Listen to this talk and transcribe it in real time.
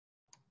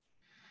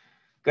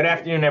Good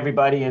afternoon,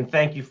 everybody, and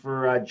thank you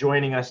for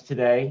joining us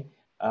today.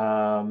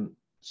 We're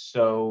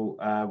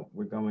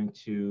going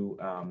to,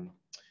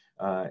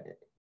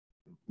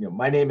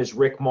 my name is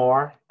Rick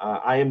Marr.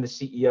 I am the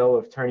CEO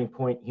of Turning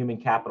Point Human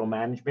Capital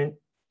Management.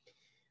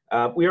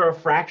 We are a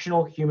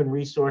fractional human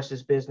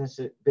resources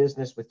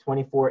business with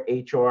 24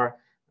 HR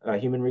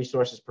human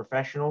resources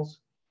professionals.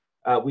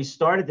 We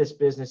started this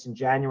business in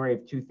January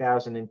of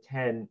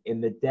 2010 in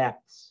the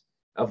depths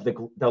of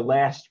the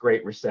last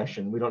Great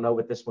Recession. We don't know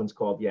what this one's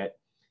called yet.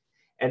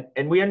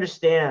 And we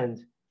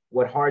understand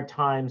what hard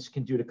times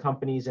can do to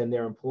companies and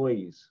their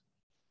employees.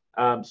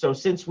 So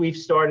since we've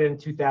started in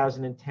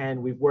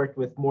 2010, we've worked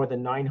with more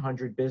than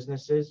 900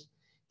 businesses,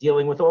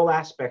 dealing with all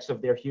aspects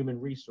of their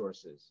human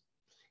resources.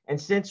 And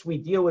since we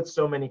deal with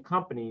so many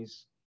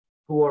companies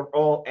who are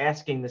all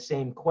asking the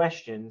same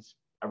questions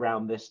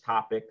around this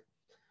topic,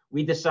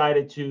 we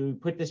decided to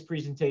put this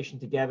presentation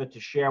together to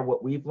share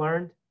what we've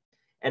learned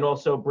and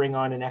also bring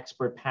on an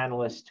expert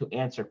panelist to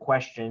answer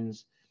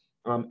questions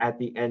at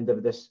the end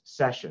of this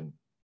session.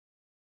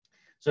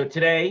 So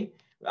today,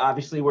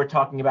 obviously, we're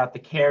talking about the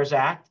CARES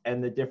Act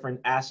and the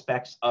different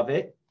aspects of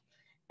it.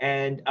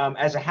 And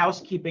as a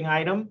housekeeping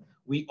item,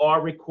 we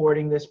are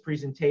recording this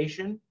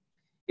presentation.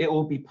 It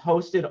will be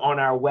posted on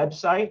our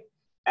website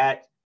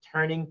at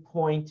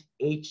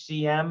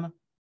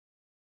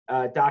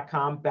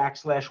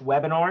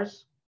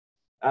turningpointhcm.com/webinars.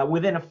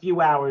 Within a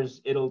few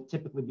hours, it'll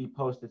typically be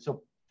posted.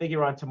 So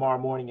figure on tomorrow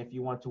morning if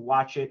you want to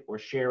watch it or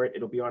share it,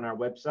 it'll be on our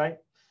website.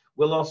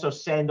 We'll also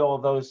send all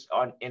those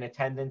in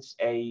attendance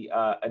a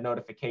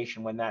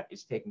notification when that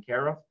is taken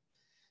care of.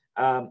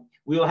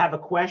 We will have a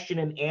question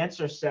and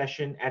answer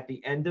session at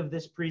the end of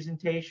this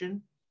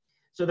presentation.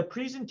 So the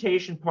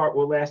presentation part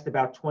will last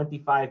about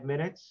 25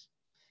 minutes.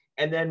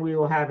 And then we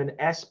will have an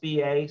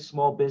SBA,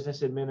 Small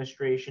Business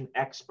Administration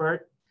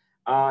expert,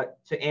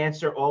 to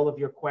answer all of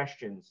your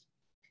questions.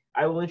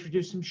 I will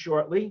introduce him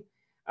shortly.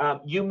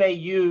 You may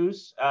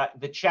use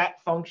the chat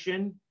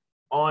function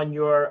on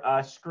your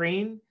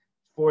screen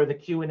for the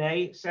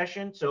Q&A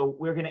session. So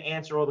we're going to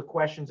answer all the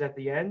questions at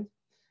the end.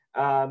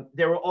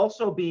 There will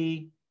also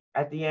be,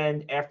 at the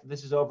end, after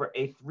this is over,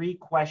 a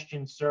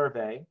 3-question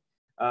survey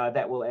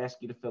that we'll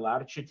ask you to fill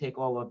out. It should take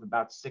all of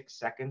about 6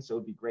 seconds, so it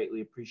would be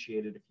greatly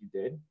appreciated if you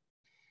did.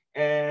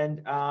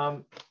 And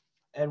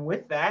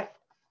with that,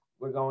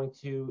 we're going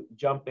to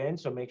jump in.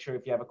 So make sure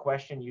if you have a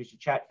question, use the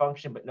chat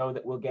function, but know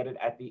that we'll get it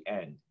at the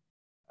end.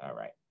 All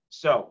right.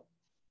 So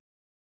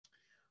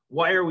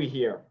why are we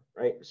here?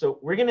 Right. So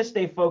we're going to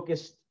stay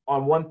focused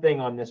on one thing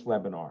on this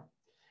webinar: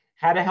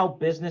 how to help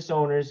business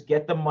owners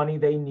get the money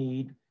they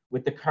need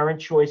with the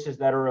current choices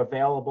that are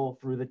available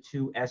through the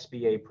 2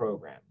 SBA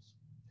programs.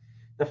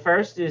 The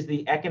first is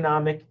the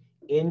Economic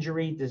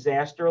Injury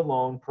Disaster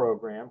Loan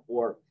Program,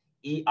 or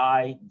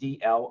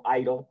EIDL,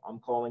 EIDL, I'm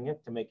calling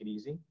it to make it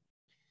easy.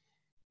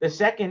 The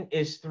second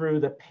is through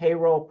the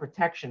Payroll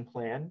Protection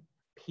Plan,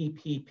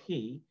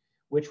 PPP,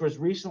 which was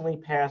recently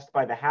passed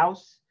by the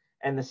House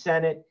and the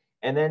Senate,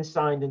 and then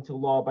signed into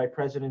law by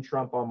President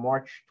Trump on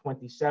March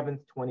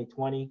 27th,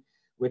 2020,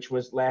 which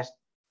was last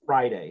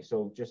Friday,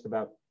 so just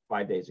about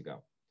 5 days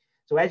ago.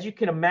 So as you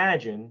can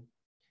imagine,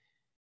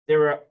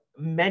 there are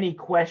many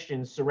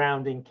questions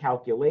surrounding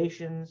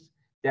calculations,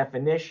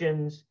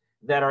 definitions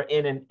that are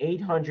in an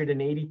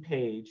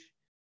 880-page,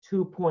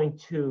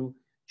 $2.2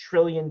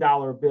 trillion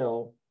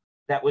bill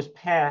that was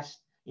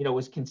passed,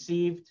 was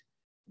conceived,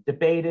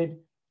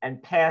 debated,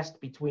 and passed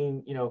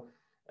between, 2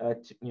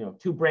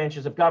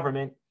 branches of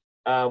government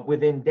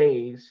within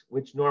days,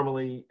 which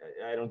normally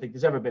I don't think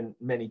there's ever been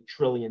many $1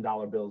 trillion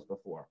bills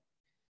before.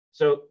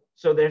 So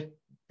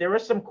there are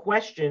some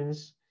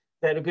questions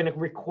that are going to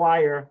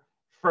require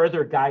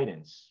further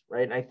guidance,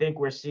 right? And I think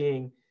we're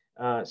seeing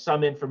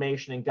some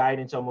information and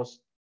guidance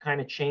almost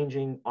kind of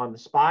changing on the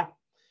spot,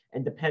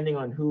 and depending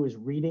on who is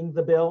reading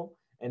the bill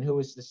and who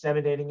is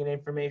disseminating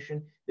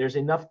information, there's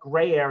enough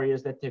gray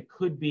areas that there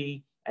could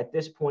be, at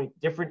this point,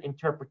 different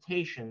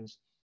interpretations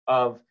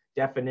of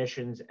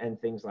definitions and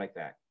things like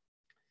that.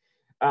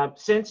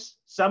 Since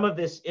some of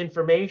this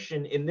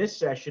information in this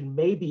session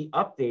may be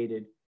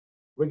updated,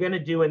 we're going to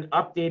do an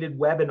updated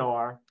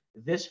webinar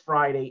this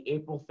Friday,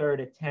 April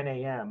 3rd at 10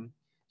 a.m.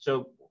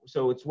 So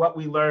it's what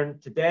we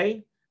learned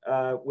today.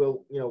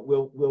 We'll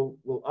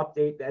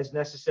update as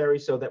necessary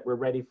so that we're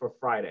ready for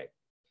Friday,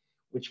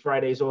 which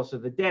Friday is also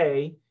the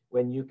day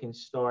when you can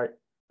start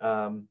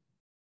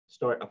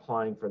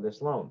applying for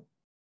this loan.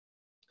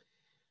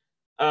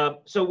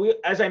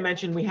 As I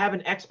mentioned, we have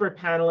an expert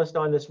panelist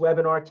on this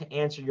webinar to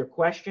answer your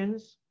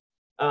questions.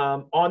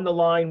 On the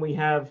line, we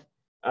have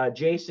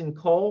Jason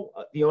Cole,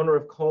 the owner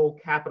of Cole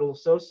Capital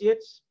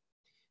Associates.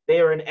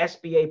 They are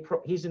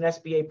he's an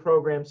SBA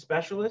program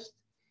specialist,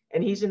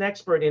 and he's an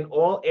expert in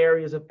all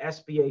areas of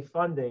SBA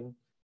funding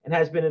and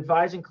has been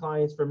advising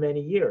clients for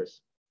many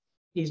years.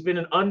 He's been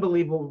an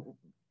unbelievable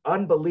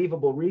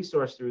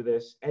resource through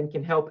this and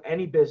can help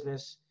any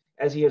business,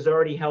 as he has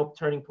already helped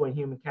Turning Point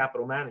Human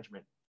Capital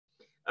Management.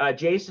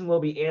 Jason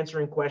will be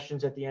answering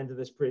questions at the end of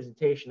this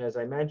presentation, as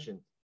I mentioned.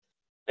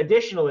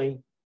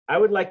 Additionally, I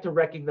would like to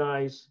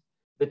recognize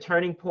the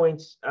Turning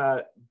Point's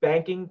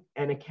banking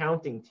and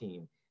accounting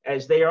team,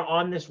 as they are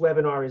on this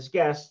webinar as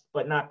guests,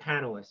 but not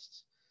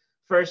panelists.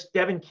 First,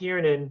 Devin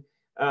Kiernan.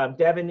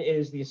 Devin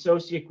is the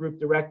Associate Group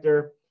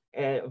Director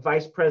and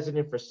Vice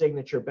President for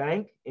Signature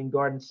Bank in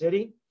Garden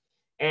City.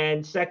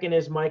 And second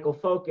is Michael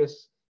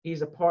Focus.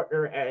 He's a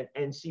partner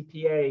and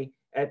CPA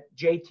at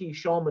JT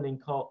Schulman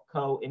 &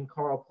 Co. in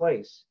Carle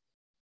Place.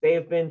 They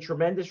have been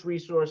tremendous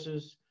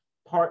resources,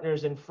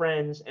 partners, and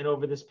friends. And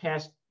over this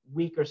past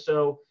week or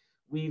so,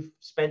 we've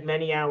spent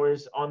many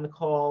hours on the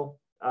call,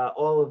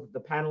 all of the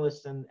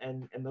panelists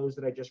and those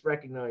that I just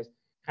recognized,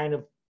 kind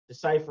of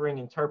deciphering,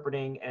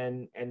 interpreting,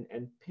 and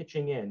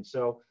pitching in.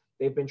 So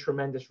they've been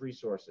tremendous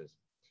resources.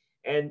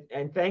 And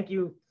thank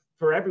you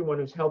for everyone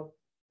who's helped.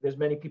 There's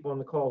many people on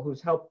the call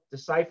who's helped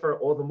decipher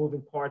all the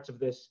moving parts of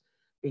this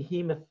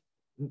behemoth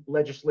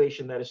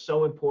legislation that is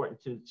so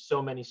important to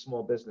so many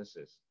small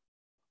businesses.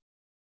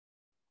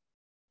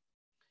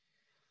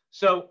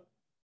 So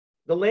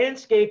the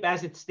landscape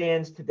as it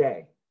stands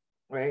today,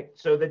 right?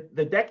 So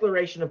the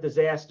declaration of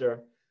disaster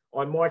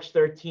on March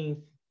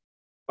 13th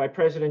by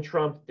President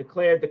Trump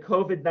declared the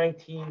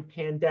COVID-19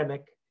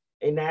 pandemic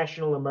a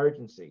national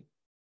emergency.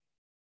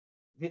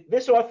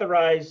 This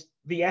authorized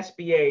the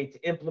SBA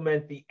to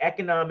implement the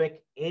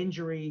Economic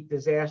Injury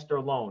Disaster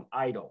Loan,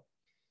 EIDL.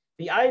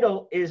 The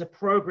EIDL is a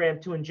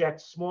program to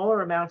inject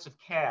smaller amounts of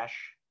cash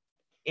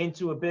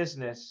into a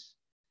business.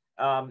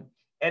 And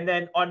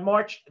then on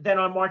March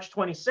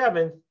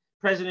 27th,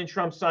 President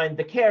Trump signed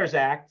the CARES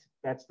Act.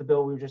 That's the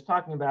bill we were just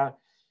talking about,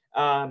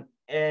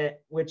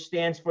 which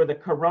stands for the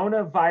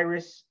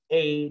Coronavirus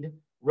Aid,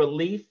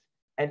 Relief,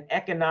 and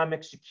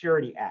Economic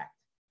Security Act.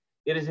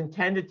 It is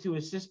intended to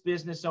assist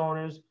business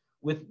owners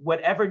with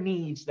whatever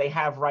needs they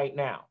have right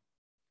now.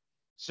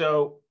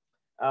 So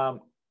let's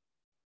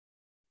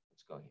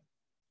go here.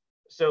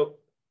 So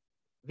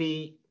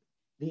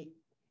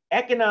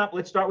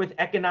let's start with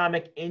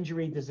Economic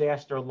Injury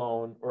Disaster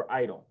Loan, or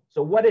EIDL.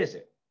 So what is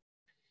it?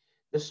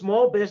 The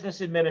Small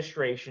Business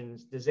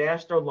Administration's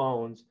disaster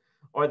loans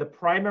are the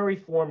primary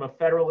form of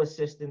federal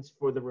assistance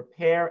for the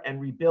repair and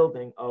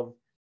rebuilding of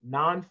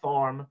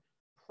non-farm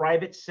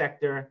private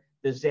sector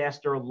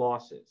disaster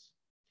losses.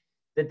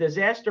 The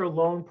disaster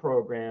loan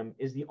program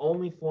is the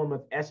only form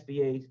of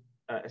SBA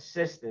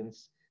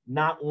assistance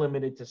not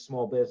limited to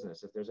small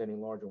business, if there's any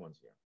larger ones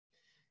here.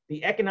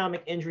 The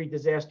Economic Injury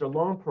Disaster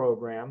Loan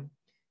Program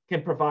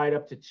can provide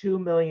up to $2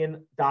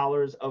 million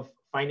of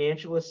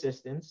financial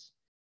assistance.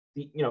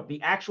 The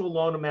actual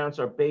loan amounts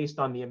are based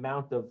on the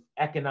amount of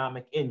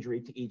economic injury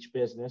to each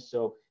business.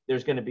 So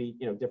there's going to be,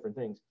 different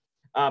things.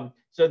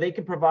 So they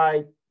can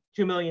provide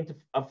 $2 million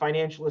of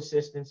financial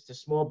assistance to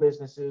small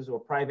businesses or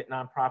private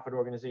nonprofit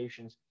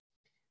organizations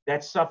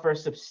that suffer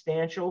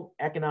substantial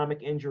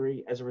economic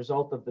injury as a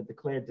result of the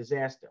declared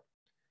disaster,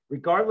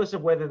 regardless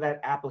of whether that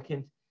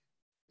applicant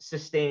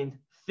sustained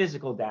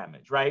physical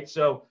damage, right?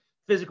 So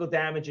physical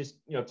damage is,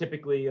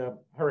 typically a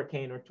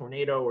hurricane or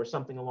tornado or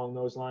something along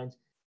those lines.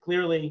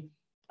 Clearly,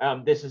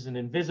 this is an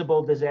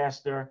invisible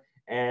disaster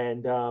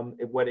and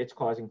what it's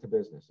causing to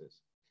businesses.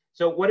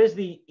 So what is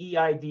the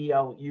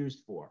EIDL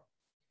used for?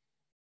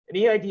 An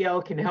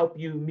EIDL can help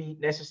you meet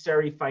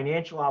necessary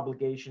financial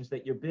obligations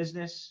that your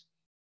business,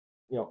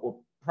 or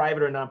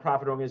private or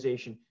nonprofit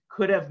organization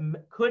could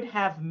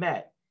have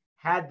met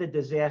had the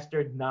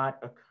disaster not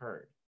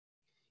occurred.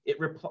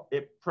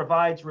 It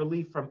provides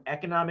relief from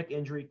economic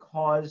injury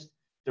caused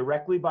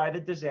directly by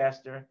the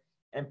disaster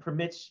and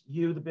permits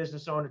you, the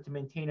business owner, to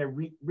maintain a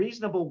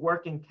reasonable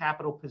working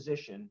capital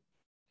position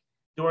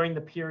during the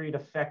period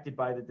affected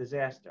by the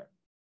disaster.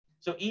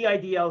 So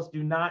EIDLs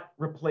do not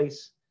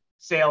replace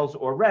sales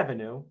or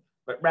revenue,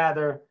 but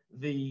rather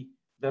the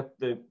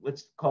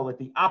let's call it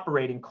the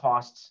operating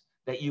costs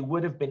that you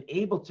would have been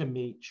able to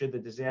meet should the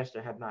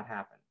disaster have not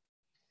happened.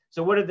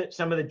 So what are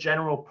some of the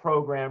general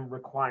program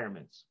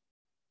requirements?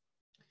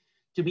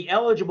 To be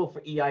eligible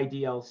for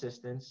EIDL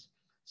assistance,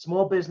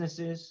 small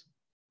businesses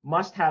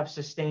must have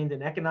sustained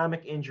an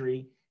economic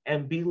injury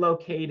and be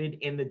located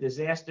in the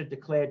disaster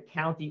declared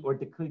county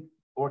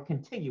or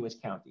contiguous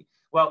county.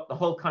 Well, the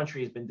whole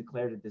country has been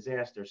declared a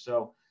disaster,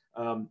 so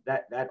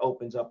that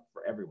opens up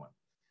for everyone.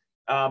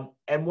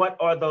 And what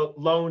are the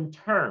loan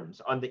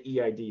terms on the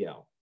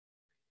EIDL?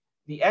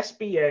 The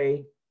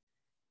SBA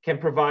can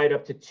provide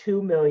up to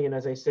 $2 million,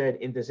 as I said,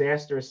 in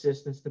disaster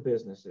assistance to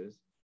businesses.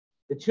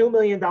 The $2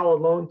 million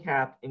loan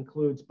cap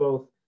includes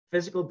both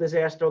physical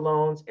disaster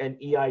loans and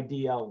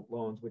EIDL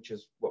loans, which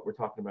is what we're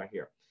talking about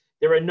here.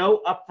 There are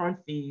no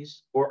upfront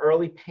fees or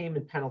early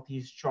payment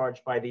penalties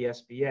charged by the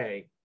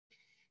SBA,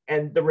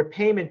 and the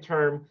repayment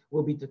term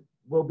will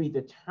be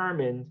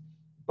determined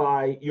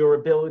by your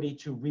ability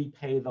to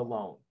repay the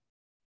loan.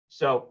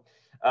 So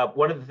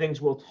one of the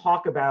things we'll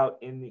talk about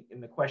in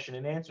the question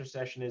and answer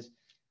session is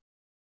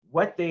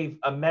what they've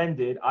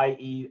amended,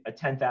 i.e. a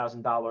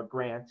 $10,000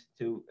 grant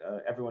to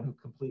everyone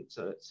who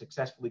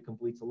successfully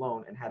completes a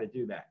loan, and how to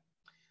do that.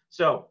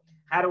 So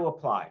how to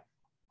apply.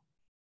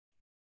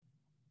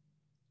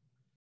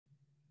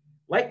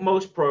 like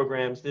most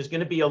programs, there's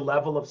going to be a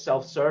level of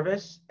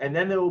self-service, and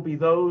then there will be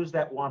those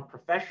that want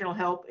professional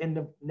help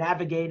in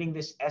navigating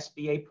this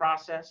SBA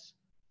process.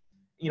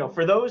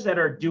 For those that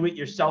are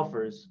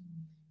do-it-yourselfers,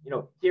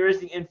 here is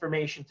the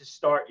information to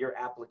start your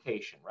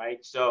application, right?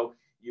 So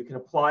you can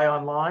apply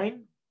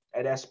online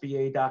at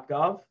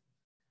sba.gov.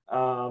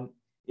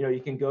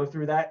 You can go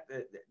through that,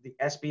 the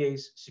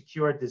SBA's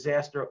Secure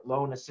Disaster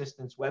Loan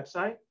Assistance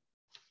website,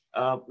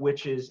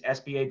 which is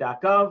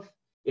sba.gov.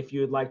 If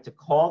you'd like to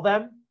call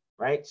them,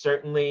 right,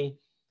 certainly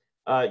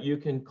you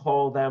can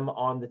call them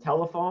on the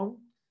telephone.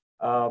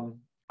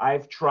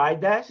 I've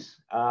tried this.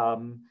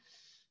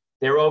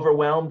 They're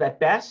overwhelmed at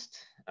best,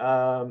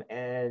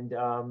 and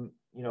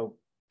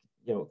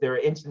there are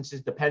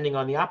instances, depending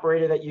on the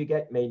operator that you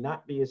get, may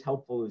not be as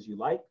helpful as you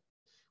like,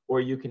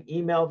 or you can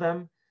email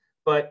them.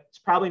 But it's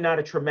probably not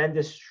a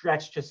tremendous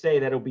stretch to say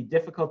that it'll be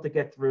difficult to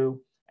get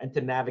through and to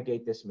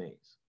navigate this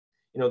maze.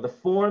 The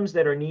forms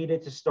that are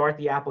needed to start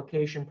the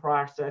application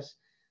process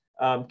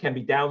can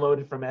be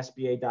downloaded from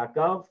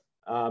sba.gov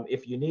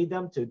if you need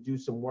them to do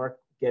some work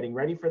getting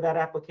ready for that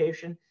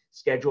application.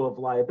 Schedule of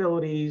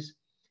liabilities,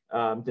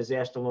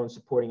 disaster loan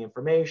supporting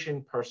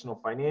information, personal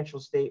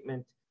financial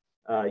statement,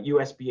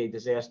 USBA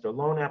disaster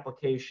loan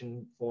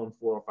application, form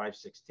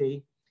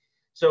 4056T.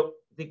 So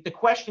the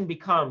question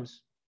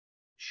becomes,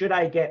 should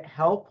I get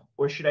help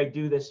or should I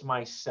do this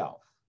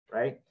myself,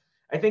 right?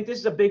 I think this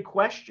is a big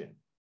question.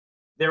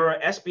 There are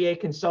SBA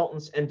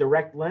consultants and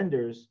direct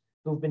lenders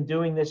who've been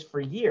doing this for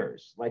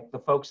years, like the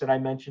folks that I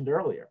mentioned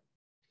earlier.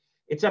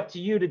 It's up to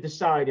you to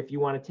decide if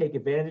you want to take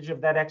advantage of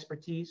that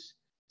expertise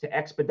to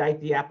expedite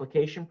the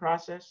application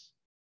process.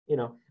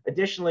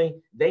 Additionally,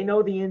 they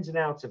know the ins and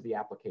outs of the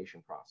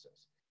application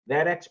process.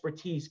 That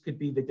expertise could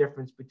be the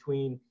difference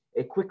between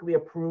a quickly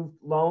approved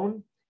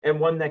loan and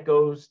one that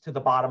goes to the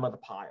bottom of the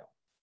pile.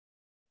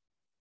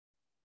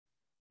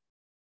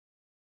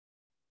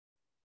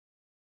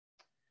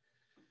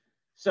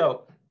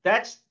 So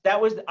that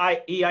was the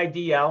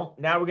EIDL.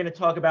 Now we're going to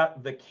talk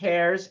about the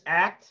CARES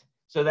Act.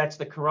 So that's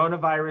the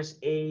Coronavirus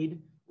Aid,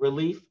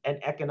 Relief,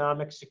 and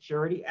Economic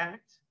Security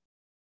Act.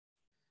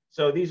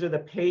 So these are the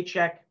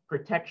Paycheck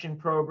Protection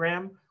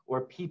Program,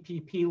 or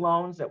PPP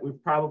loans, that we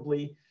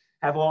probably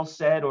have all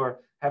said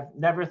or have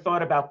never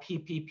thought about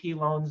PPP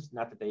loans.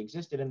 Not that they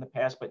existed in the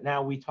past, but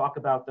now we talk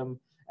about them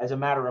as a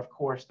matter of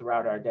course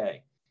throughout our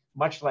day,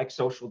 much like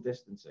social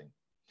distancing.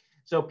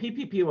 So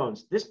PPP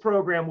loans, this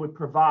program would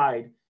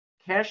provide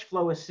cash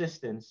flow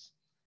assistance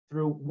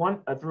through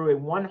a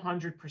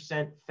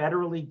 100%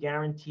 federally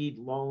guaranteed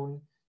loan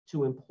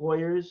to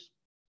employers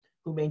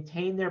who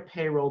maintain their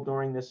payroll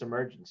during this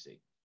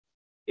emergency.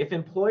 If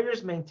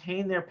employers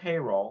maintain their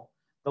payroll,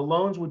 the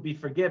loans would be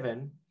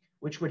forgiven,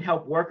 which would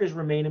help workers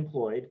remain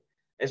employed,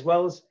 as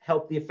well as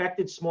help the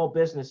affected small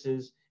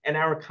businesses and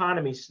our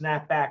economy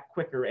snap back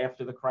quicker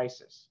after the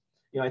crisis.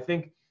 I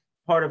think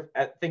part of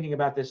thinking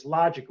about this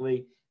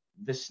logically,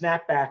 the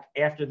snapback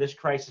after this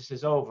crisis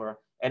is over,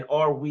 and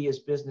are we as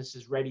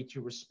businesses ready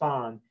to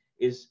respond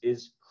is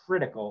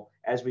critical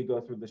as we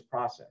go through this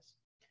process.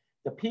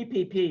 The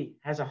PPP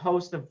has a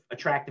host of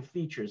attractive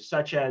features,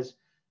 such as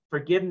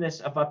forgiveness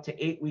of up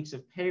to 8 weeks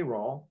of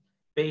payroll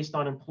based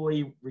on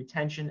employee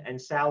retention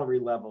and salary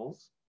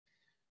levels,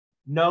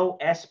 no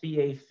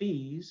SBA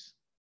fees,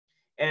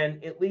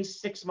 and at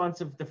least 6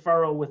 months of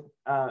deferral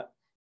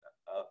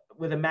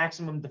with a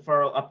maximum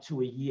deferral up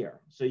to a year.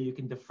 So you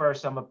can defer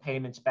some of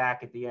payments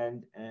back at the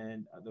end,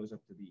 and those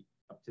up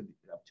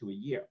to a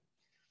year.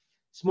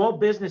 Small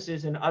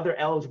businesses and other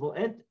eligible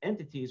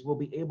entities will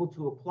be able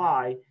to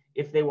apply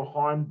if they were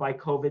harmed by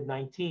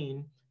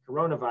COVID-19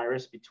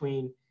 coronavirus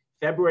between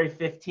February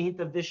 15th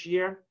of this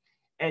year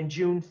and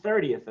June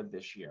 30th of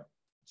this year.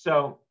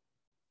 So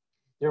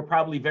there are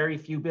probably very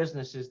few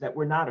businesses that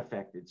were not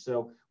affected.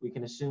 So we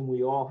can assume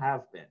we all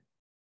have been.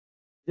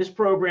 This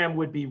program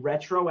would be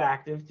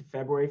retroactive to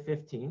February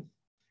 15th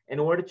in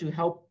order to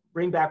help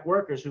bring back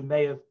workers who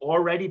may have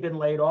already been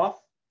laid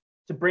off,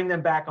 to bring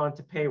them back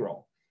onto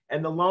payroll.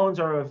 And the loans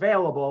are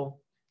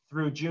available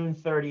through June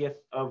 30th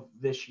of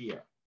this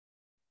year.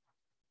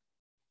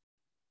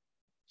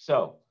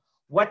 So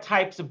what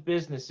types of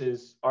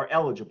businesses are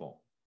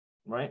eligible,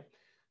 right?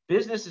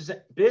 Businesses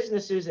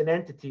and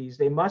entities,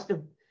 they must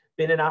have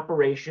been in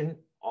operation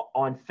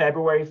on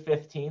February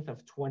 15th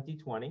of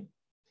 2020.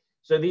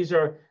 So these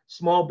are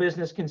small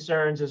business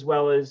concerns, as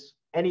well as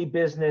any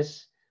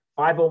business,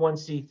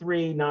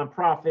 501c3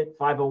 nonprofit,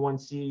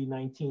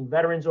 501c19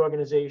 veterans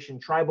organization,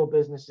 tribal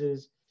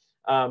businesses,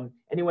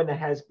 anyone that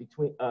has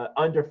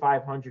under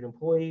 500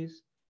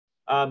 employees.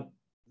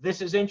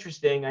 This is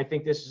interesting. I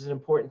think this is an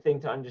important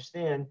thing to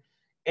understand.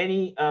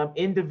 Any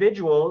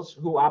individuals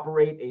who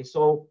operate a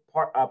sole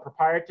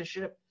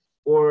proprietorship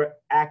or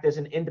act as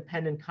an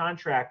independent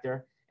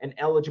contractor and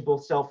eligible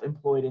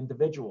self-employed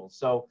individuals.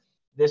 So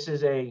this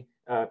is a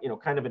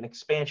kind of an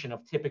expansion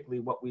of typically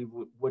what we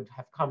would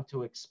have come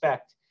to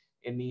expect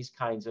in these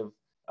kinds of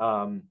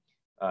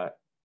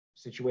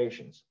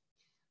situations.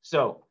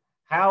 So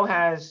how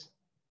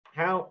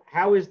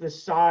is the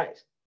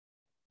size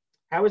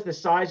How is the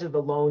size of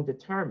the loan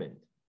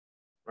determined,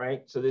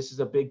 right? So this is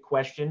a big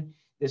question.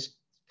 This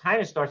kind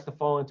of starts to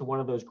fall into one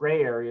of those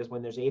gray areas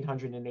when there's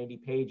 880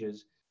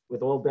 pages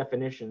with all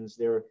definitions.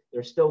 There's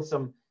still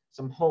some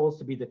holes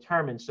to be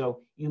determined.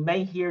 So you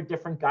may hear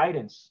different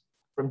guidance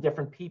from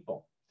different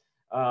people.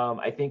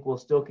 I think we'll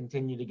still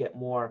continue to get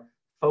more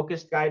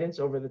focused guidance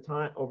over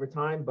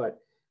time,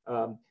 but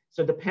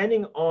so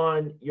depending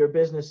on your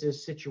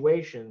business's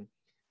situation,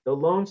 the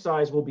loan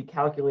size will be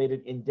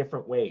calculated in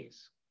different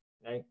ways.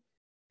 Okay?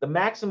 The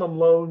maximum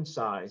loan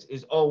size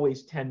is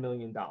always $10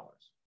 million.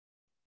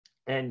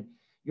 And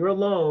your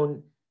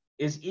loan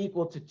is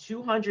equal to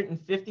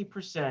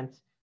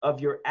 250%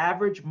 of your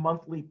average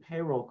monthly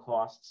payroll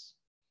costs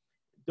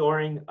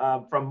during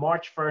from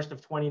March 1st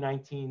of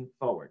 2019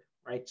 forward,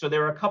 right? So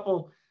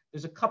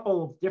there's a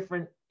couple of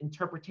different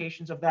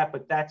interpretations of that,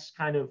 but that's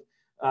kind of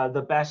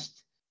the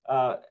best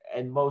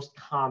and most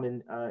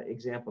common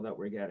example that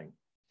we're getting.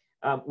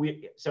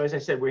 So as I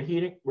said, we're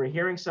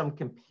hearing some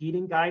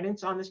competing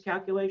guidance on this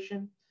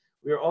calculation.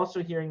 We're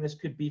also hearing this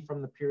could be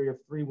from the period of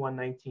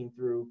 3/1/19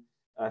 through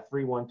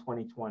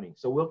 3/1/2020.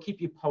 So we'll keep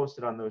you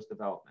posted on those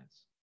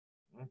developments.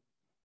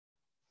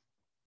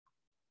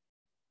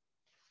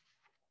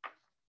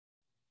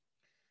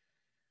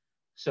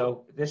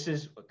 So this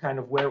is kind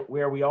of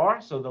where we are.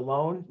 So the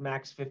loan,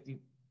 max 50,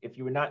 if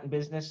you were not in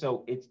business.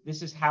 So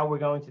this is how we're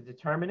going to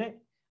determine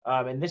it.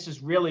 And this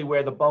is really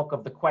where the bulk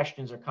of the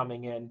questions are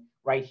coming in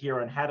right here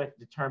on how to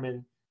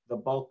determine the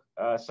bulk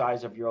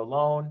size of your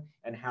loan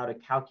and how to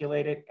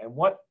calculate it and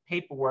what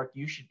paperwork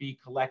you should be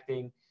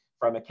collecting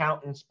from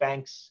accountants,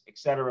 banks, et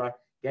cetera,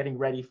 getting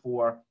ready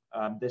for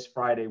this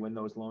Friday when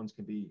those loans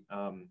can be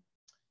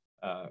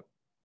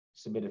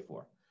submitted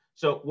for.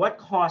 So what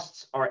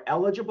costs are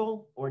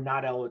eligible or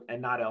not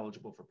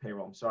eligible for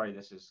payroll? I'm sorry,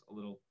 this is a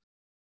little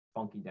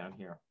funky down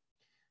here.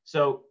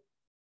 So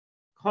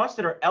costs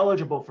that are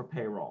eligible for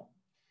payroll: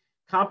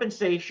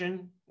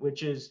 compensation,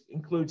 which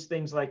includes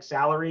things like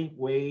salary,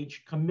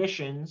 wage,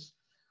 commissions,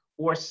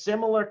 or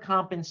similar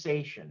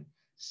compensation.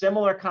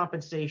 Similar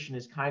compensation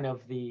is kind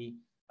of the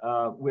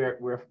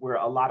where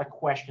a lot of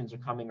questions are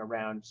coming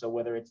around. So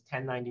whether it's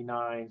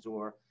 1099s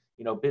or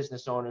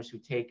business owners who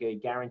take a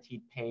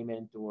guaranteed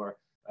payment or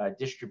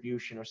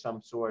distribution or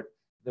some sort,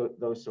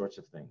 those sorts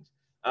of things.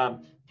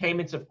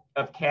 Payments of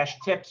cash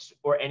tips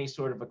or any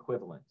sort of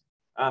equivalent.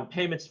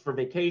 Payments for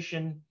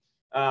vacation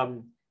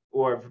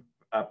or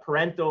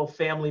parental,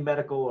 family,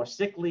 medical, or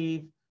sick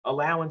leave,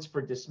 allowance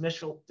for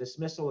dismissal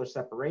or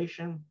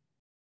separation,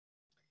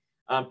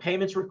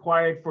 payments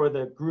required for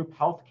the group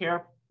health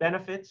care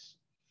benefits,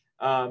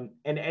 and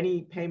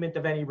any payment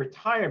of any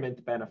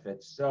retirement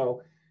benefits.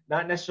 So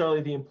not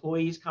necessarily the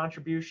employee's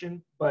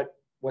contribution, but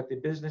what the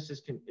business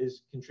is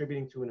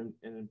contributing to an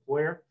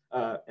employer,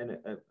 and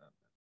a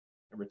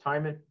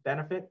retirement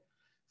benefit,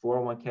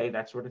 401k,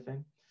 that sort of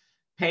thing.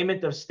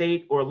 Payment of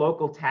state or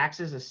local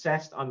taxes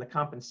assessed on the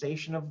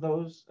compensation of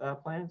those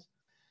plans.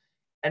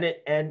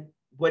 And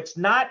what's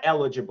not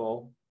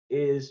eligible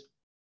is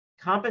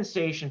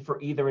compensation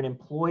for either an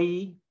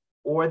employee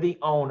or the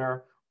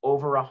owner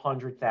over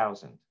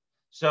 100,000.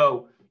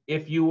 So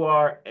if you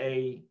are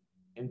a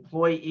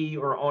employee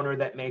or owner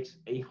that makes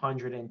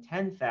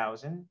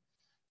 110,000,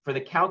 for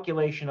the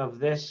calculation of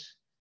this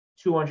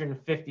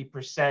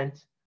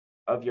 250%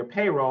 of your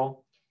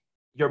payroll,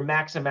 your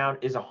max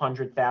amount is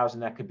 100,000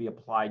 that could be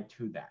applied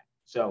to that.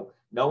 So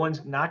no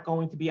one's not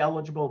going to be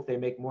eligible if they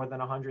make more than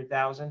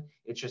 100,000.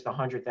 It's just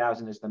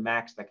 100,000 is the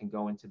max that can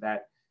go into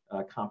that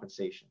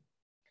compensation.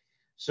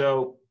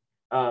 So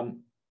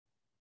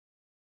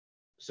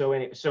those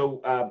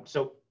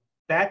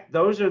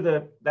are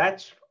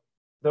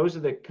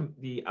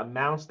the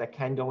amounts that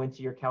can go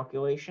into your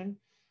calculation,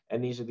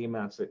 and these are the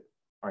amounts that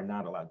are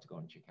not allowed to go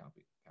into your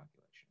calculation.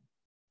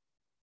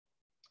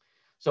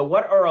 So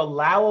what are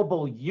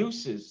allowable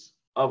uses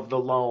of the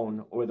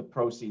loan or the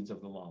proceeds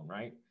of the loan,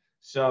 right?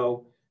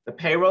 So the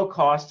payroll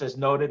costs, as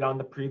noted on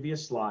the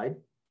previous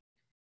slide,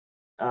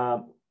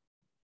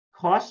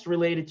 costs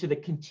related to the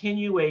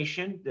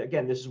continuation,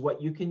 again, this is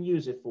what you can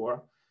use it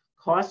for,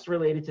 costs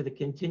related to the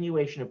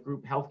continuation of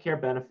group healthcare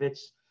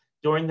benefits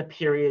during the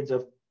periods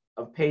of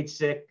paid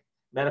sick,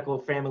 medical,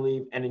 family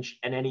leave, and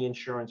any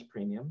insurance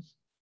premiums.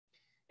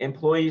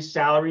 Employees'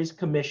 salaries,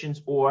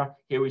 commissions, or,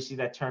 here we see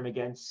that term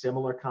again,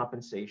 similar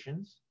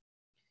compensations.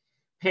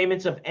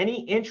 Payments of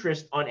any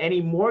interest on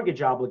any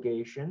mortgage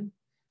obligation.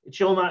 It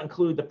shall not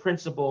include the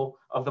principal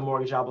of the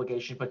mortgage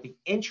obligation, but the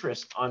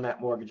interest on that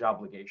mortgage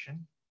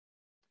obligation.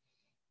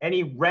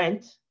 Any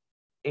rent,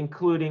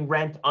 including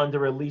rent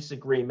under a lease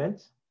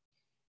agreement,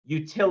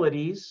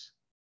 utilities,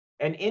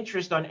 and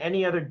interest on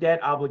any other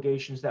debt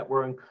obligations that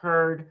were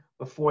incurred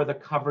before the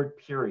covered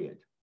period,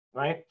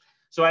 right?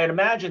 So I'd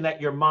imagine that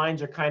your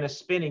minds are kind of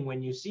spinning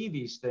when you see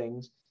these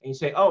things and you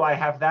say, oh, I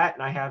have that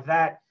and I have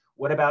that.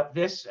 What about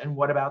this and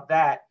what about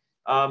that?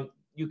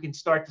 You can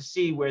start to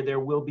see where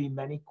there will be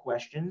many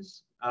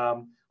questions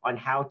on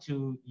how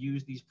to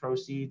use these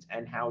proceeds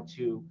and how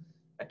to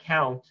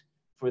account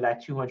for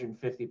that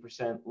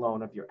 250%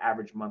 loan of your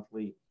average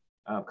monthly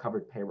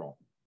covered payroll.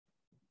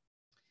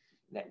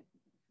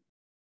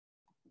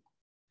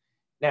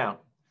 Now,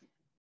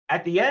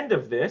 at the end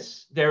of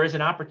this, there is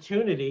an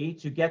opportunity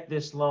to get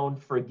this loan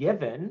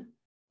forgiven,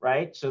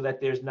 right? So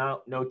that there's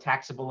no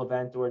taxable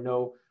event or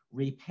no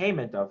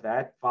repayment of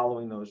that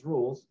following those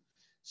rules.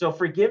 So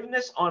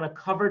forgiveness on a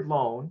covered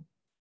loan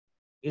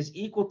is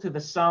equal to the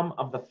sum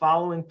of the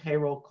following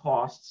payroll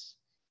costs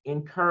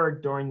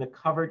incurred during the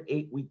covered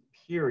 8-week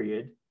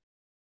period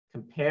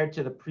compared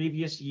to the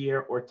previous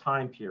year or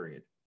time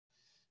period,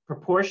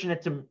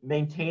 proportionate to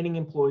maintaining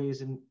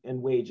employees and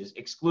wages,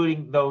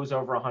 excluding those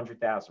over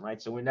 100,000,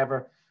 right? So we're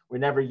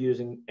never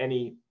using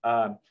any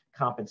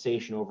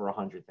compensation over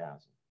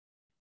 100,000.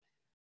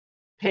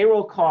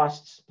 Payroll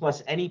costs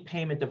plus any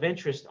payment of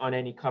interest on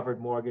any covered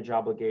mortgage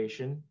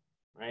obligation,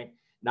 right?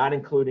 Not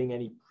including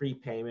any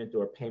prepayment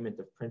or payment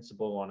of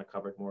principal on a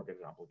covered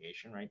mortgage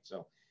obligation, right?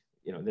 So,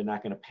 they're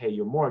not going to pay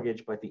your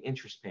mortgage, but the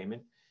interest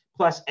payment,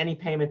 plus any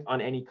payment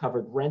on any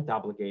covered rent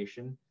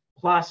obligation,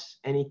 plus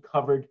any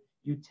covered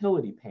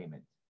utility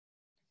payment.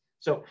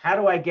 So how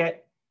do I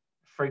get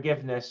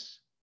forgiveness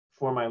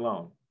for my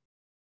loan?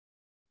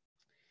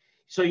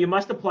 So you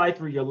must apply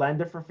through your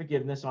lender for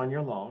forgiveness on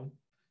your loan.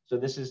 So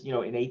this is,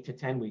 in 8 to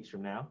 10 weeks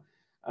from now,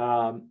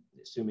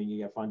 assuming you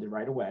get funded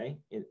right away.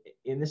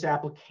 In this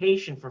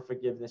application for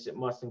forgiveness, it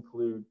must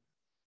include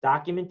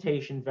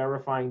documentation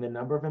verifying the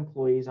number of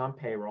employees on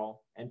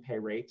payroll and pay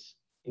rates,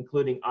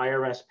 including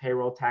IRS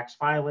payroll tax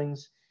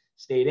filings,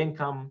 state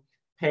income,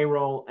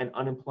 payroll, and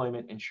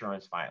unemployment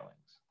insurance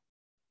filings.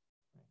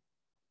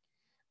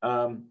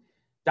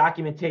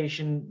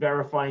 Documentation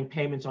verifying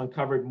payments on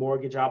covered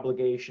mortgage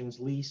obligations,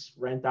 lease,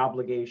 rent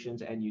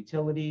obligations, and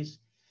utilities,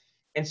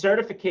 and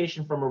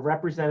certification from a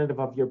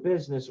representative of your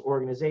business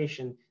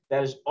organization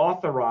that is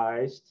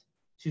authorized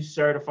to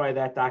certify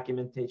that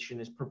documentation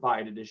is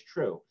provided as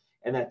true,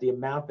 and that the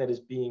amount that is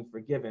being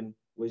forgiven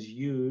was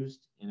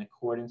used in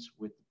accordance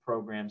with the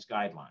program's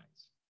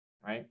guidelines,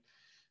 right?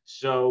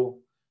 So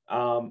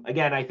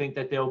again, I think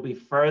that there will be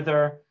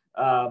further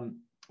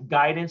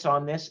guidance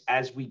on this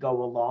as we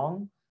go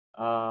along,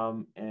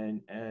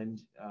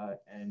 and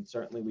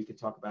certainly we could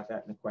talk about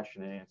that in the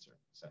question and answer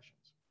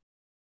sessions.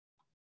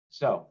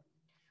 So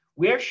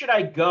where should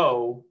I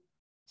go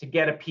to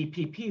get a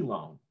PPP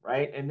loan,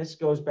 right? And this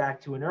goes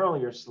back to an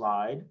earlier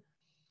slide.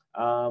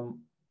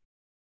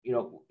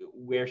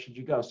 Where should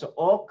you go? So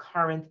all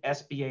current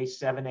SBA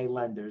 7A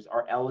lenders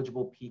are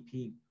eligible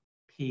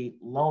PPP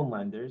loan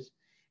lenders,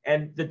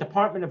 and the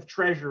Department of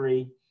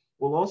Treasury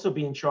will also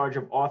be in charge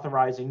of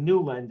authorizing new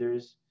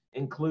lenders,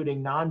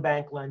 including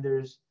non-bank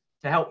lenders,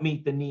 to help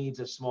meet the needs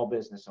of small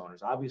business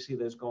owners. Obviously,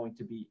 there's going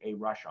to be a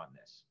rush on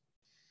this.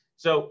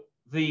 So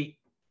the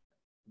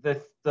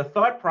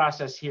thought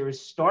process here is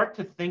start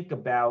to think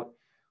about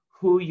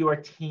who your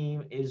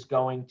team is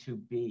going to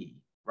be,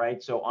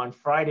 right? So on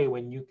Friday,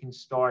 when you can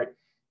start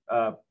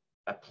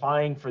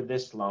applying for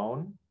this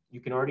loan, you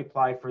can already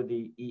apply for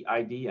the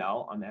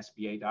EIDL on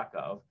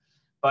SBA.gov,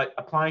 but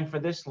applying for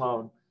this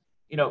loan,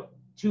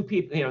 two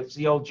people, it's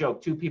the old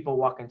joke, two people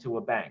walk into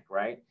a bank,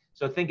 right?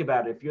 So think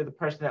about it. If you're the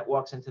person that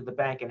walks into the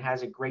bank and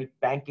has a great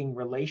banking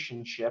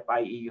relationship,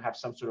 i.e. you have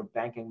some sort of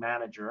banking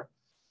manager,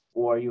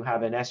 or you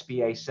have an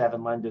SBA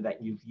 7 lender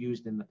that you've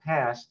used in the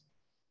past,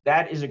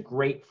 that is a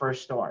great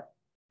first start.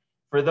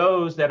 For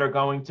those that are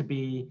going to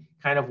be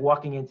kind of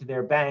walking into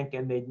their bank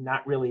and they're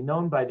not really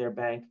known by their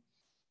bank,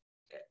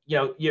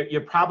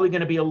 you're probably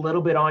going to be a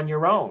little bit on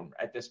your own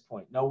at this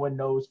point. No one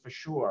knows for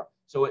sure.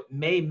 So it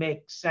may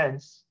make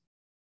sense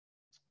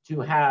to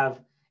have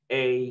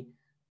a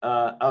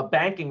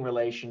banking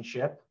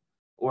relationship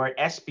or an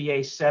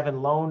SBA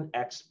 7 loan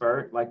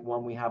expert like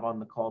one we have on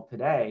the call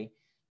today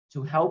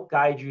to help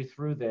guide you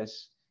through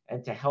this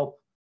and to help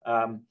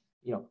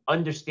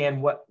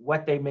understand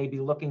what they may be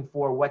looking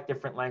for, what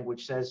different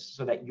language says,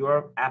 so that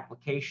your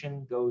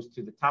application goes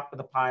to the top of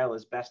the pile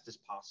as best as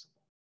possible.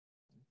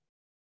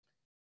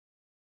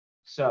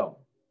 So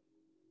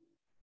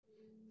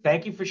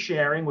thank you for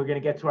sharing. We're going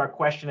to get to our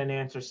question and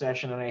answer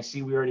session, and I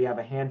see we already have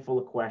a handful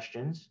of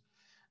questions.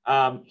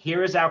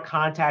 Here is our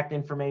contact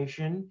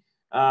information.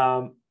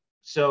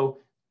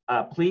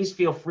 Please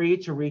feel free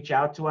to reach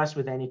out to us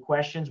with any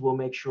questions. We'll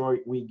make sure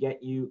we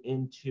get you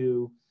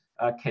into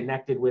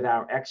connected with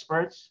our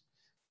experts.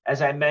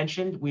 As I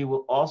mentioned, we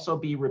will also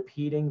be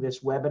repeating this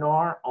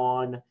webinar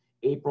on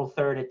April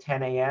 3rd at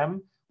 10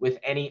 a.m. with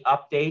any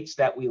updates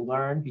that we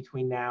learn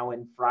between now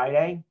and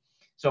Friday.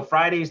 So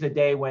Friday is the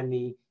day when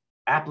the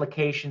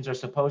applications are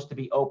supposed to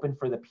be open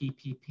for the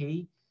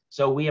PPP.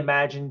 So we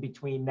imagine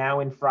between now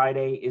and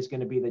Friday is going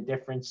to be the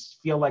difference,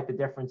 feel like the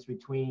difference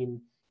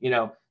between,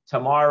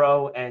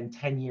 tomorrow and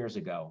 10 years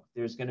ago.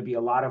 There's going to be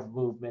a lot of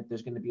movement.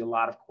 There's going to be a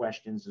lot of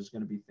questions. There's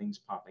going to be things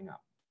popping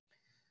up.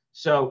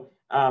 So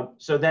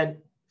then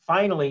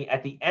finally,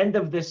 at the end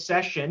of this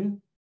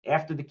session,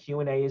 after the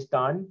Q&A is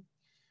done,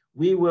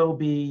 we will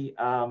be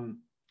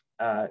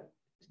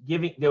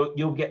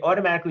you'll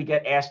automatically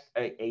get asked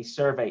a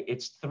survey.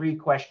 It's 3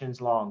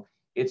 questions long.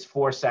 It's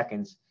 4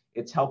 seconds.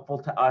 It's helpful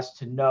to us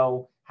to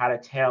know how to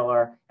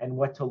tailor and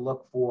what to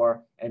look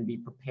for and be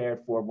prepared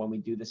for when we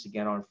do this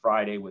again on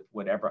Friday with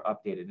whatever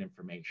updated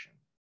information.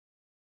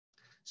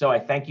 So I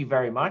thank you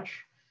very much.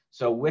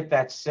 So with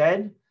that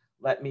said,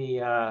 let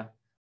me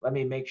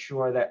make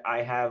sure that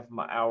I have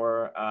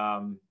our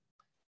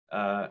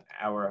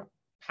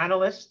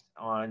panelist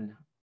on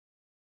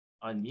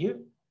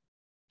mute.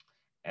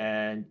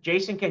 And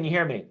Jason, can you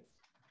hear me?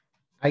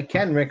 I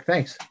can, Rick.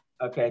 Thanks.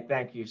 Okay,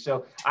 thank you.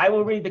 So I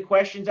will read the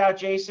questions out,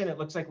 Jason. It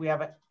looks like we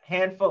have a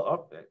handful.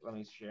 Oh, let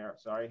me share.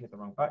 Sorry, hit the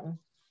wrong button.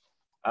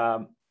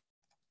 Hang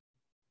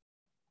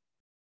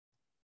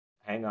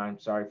on.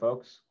 Sorry,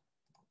 folks.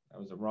 That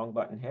was the wrong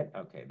button hit.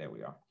 Okay, there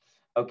we are.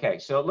 Okay,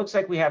 so it looks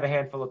like we have a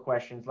handful of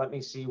questions. Let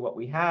me see what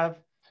we have,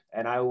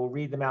 and I will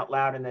read them out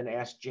loud and then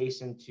ask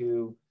Jason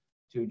to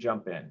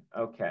jump in.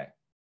 Okay.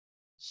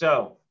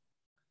 So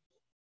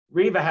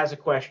Riva has a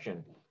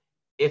question.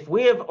 If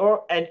we have,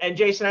 and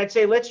Jason, I'd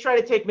say let's try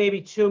to take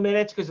maybe 2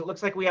 minutes because it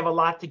looks like we have a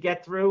lot to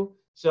get through.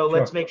 So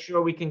let's make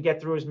sure we can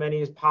get through as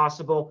many as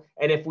possible.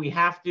 And if we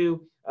have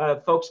to,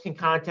 folks can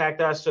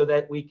contact us so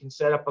that we can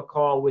set up a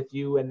call with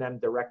you and them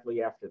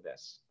directly after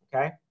this.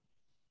 Okay.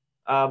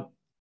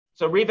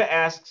 So Riva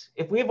asks,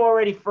 if we've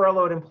already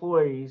furloughed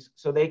employees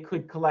so they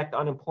could collect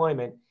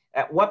unemployment,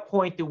 at what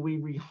point do we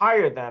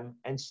rehire them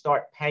and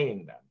start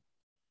paying them?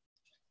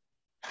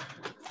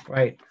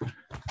 Right.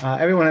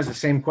 Everyone has the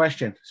same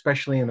question,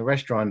 especially in the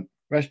restaurant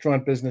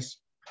business.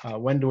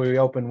 When do we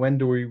reopen? When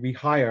do we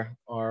rehire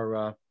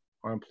our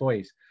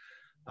employees?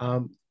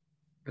 The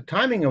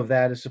timing of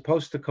that is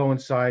supposed to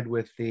coincide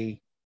with the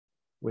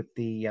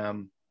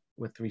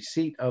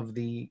receipt of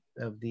the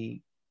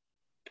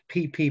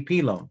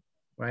PPP loan,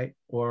 right?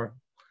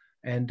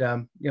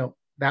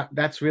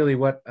 That's really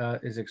what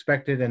is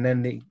expected, and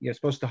then you're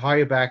supposed to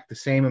hire back the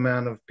same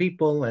amount of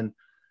people and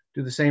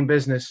do the same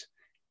business,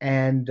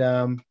 and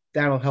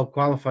that'll help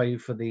qualify you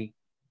for the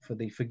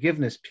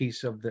forgiveness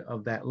piece of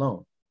that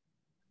loan.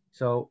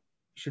 So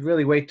you should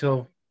really wait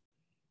till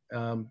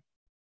you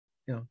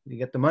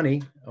get the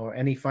money or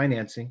any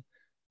financing,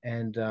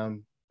 and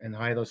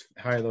hire those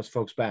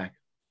folks back.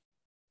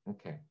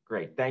 Okay,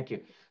 great, thank you.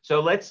 So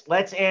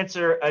let's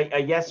answer a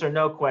yes or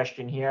no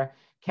question here.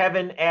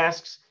 Kevin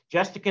asks,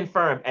 just to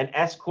confirm, an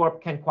S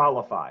Corp can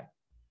qualify?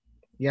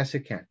 Yes,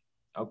 it can.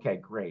 Okay,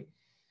 great.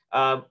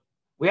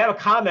 We have a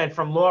comment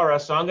from Laura,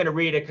 so I'm going to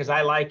read it because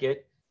I like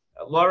it.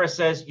 Laura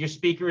says, your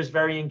speaker is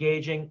very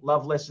engaging.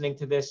 Love listening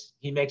to this.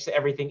 He makes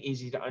everything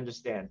easy to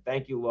understand.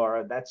 Thank you,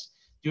 Laura. That's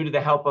due to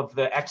the help of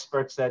the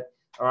experts that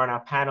are on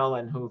our panel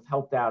and who've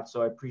helped out,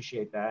 so I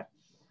appreciate that.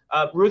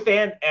 Ruth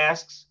Ann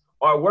asks,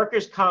 are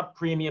workers' comp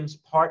premiums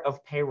part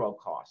of payroll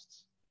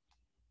costs?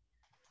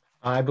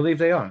 I believe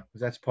they are,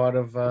 because that's part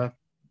of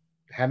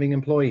having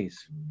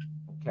employees.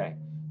 Okay,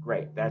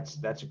 great.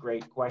 That's a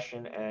great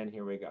question, and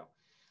here we go.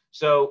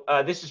 So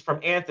this is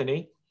from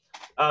Anthony.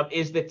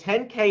 Is the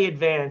 10K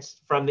advance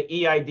from the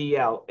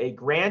EIDL a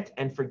grant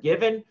and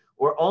forgiven,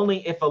 or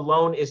only if a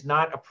loan is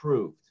not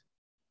approved?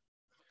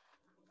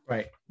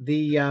 Right.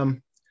 That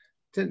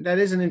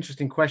is an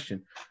interesting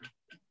question.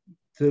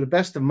 To the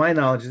best of my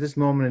knowledge, at this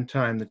moment in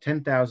time, the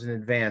 10,000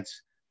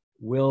 advance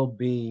will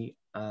be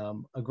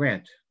a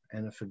grant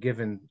and a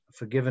forgiven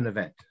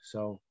event.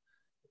 So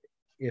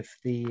if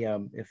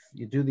you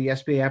do the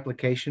SBA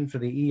application for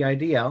the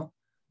EIDL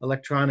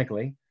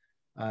electronically,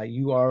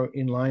 you are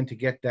in line to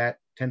get that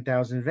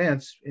 10,000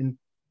 advance in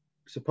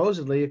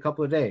supposedly a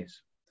couple of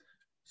days.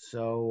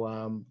 So,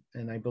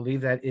 and I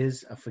believe that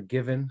is a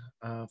forgiven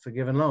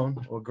loan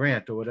or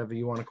grant or whatever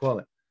you want to call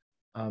it.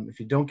 If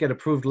you don't get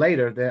approved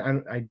later, I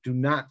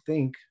don't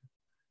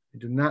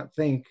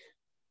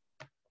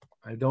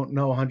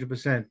know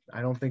 100%.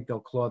 I don't think they'll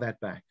claw that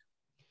back.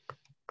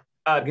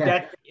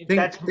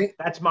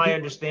 That's my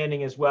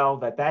understanding as well,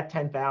 that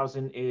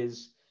 10,000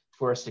 is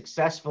for a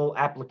successful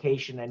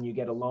application and you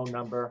get a loan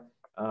number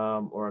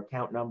or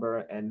account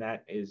number, and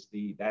that is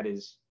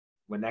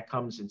when that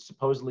comes in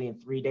supposedly in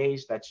 3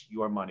 days, that's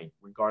your money,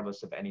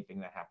 regardless of anything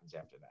that happens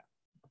after that.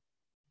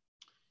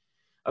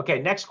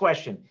 Okay, next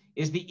question.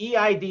 Is the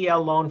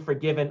EIDL loan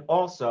forgiven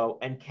also,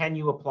 and can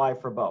you apply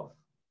for both?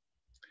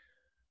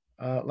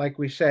 Like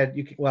we said,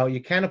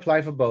 you can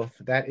apply for both.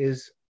 That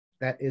is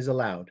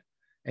allowed,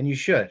 and you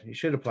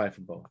should apply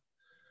for both.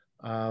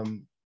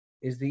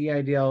 Is the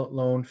EIDL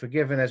loan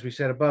forgiven? As we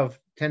said above,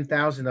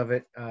 10,000 of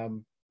it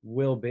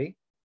will be.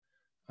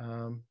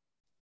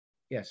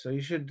 Yes, so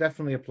you should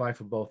definitely apply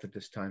for both at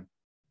this time.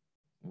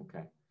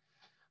 Okay.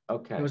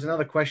 There was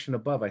another question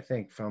above, I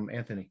think, from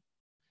Anthony.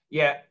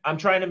 Yeah, I'm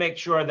trying to make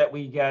sure that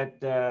we get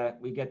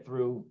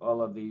through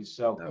all of these.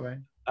 So all right.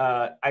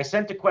 I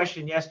sent a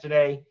question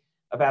yesterday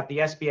about the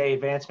SBA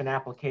advancement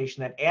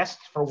application that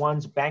asks for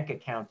one's bank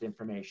account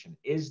information.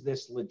 Is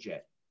this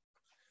legit?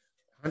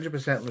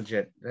 100%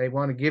 legit. They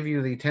want to give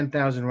you the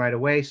 10,000 right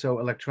away, so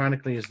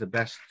electronically is the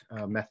best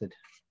method.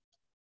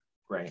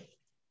 Great,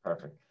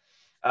 perfect.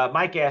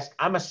 Mike asked,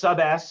 I'm a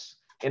sub S.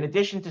 In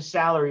addition to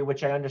salary,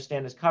 which I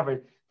understand is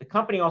covered, the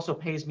company also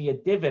pays me a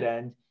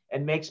dividend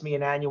and makes me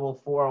an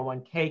annual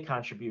 401k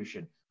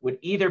contribution. Would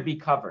either be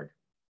covered?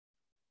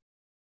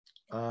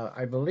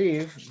 I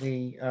believe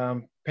the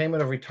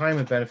payment of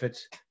retirement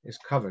benefits is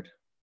covered.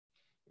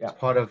 Yeah. It's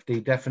part of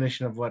the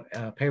definition of what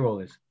payroll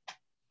is.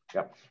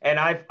 Yep. And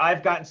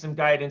I've gotten some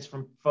guidance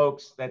from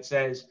folks that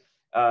says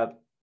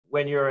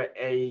when you're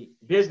a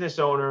business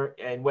owner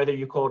and whether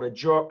you call it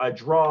a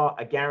draw,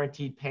 a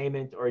guaranteed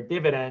payment, or a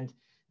dividend,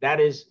 that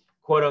is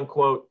quote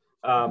unquote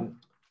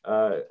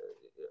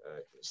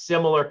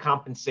similar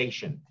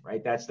compensation,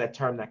 right? That's that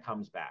term that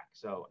comes back.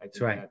 So I think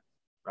That's right. that,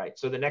 right.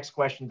 So the next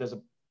question, does a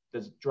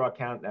draw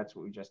count? That's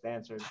what we just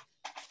answered.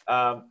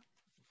 Okay.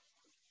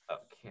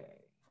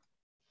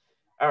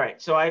 All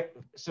right, so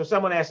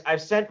someone asked, I've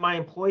sent my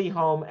employee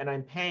home and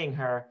I'm paying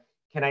her.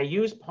 Can I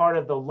use part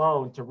of the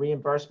loan to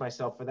reimburse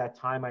myself for that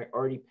time I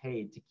already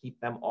paid to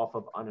keep them off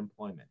of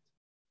unemployment?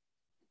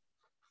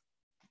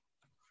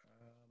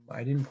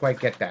 I didn't quite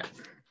get that.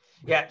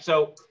 Yeah,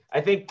 so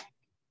I think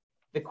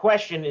the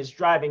question is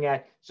driving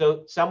at,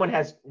 so someone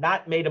has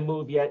not made a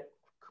move yet,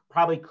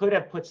 probably could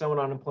have put someone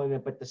on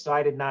unemployment, but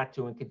decided not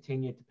to and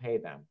continue to pay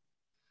them.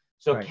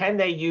 So Right. Can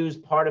they use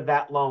part of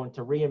that loan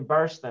to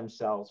reimburse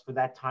themselves for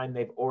that time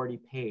they've already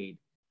paid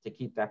to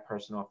keep that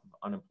person off of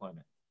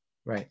unemployment?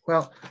 Right.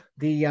 Well,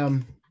 the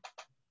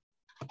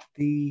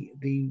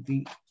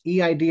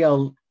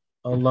EIDL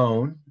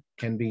loan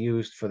can be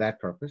used for that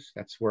purpose.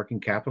 That's working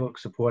capital,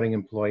 supporting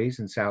employees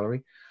and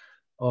salary.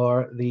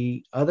 Or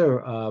the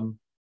other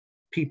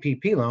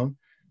PPP loan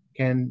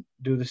can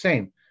do the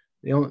same.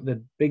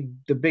 The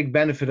big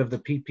benefit of the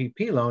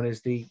PPP loan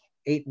is the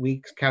 8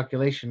 weeks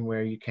calculation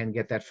where you can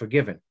get that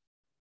forgiven.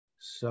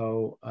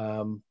 So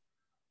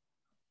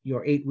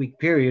your 8-week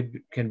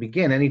period can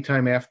begin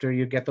anytime after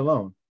you get the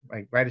loan.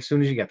 Right as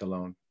soon as you get the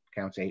loan,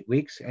 counts 8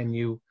 weeks, and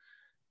you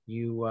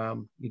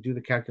do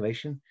the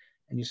calculation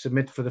and you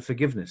submit for the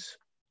forgiveness.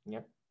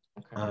 Yep.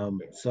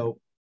 Okay. So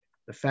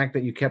the fact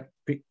that you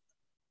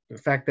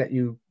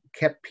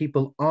kept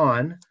people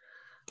on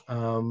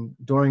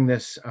during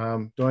this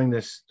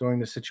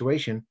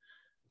situation,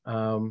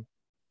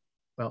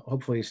 well,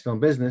 hopefully it's still in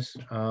business.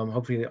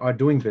 Hopefully they are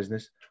doing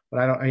business, but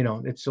I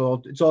don't. It's all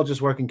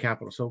just working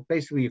capital. So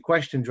basically, your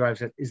question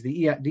drives at is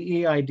the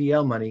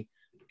EIDL money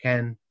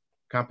can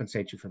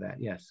compensate you for that?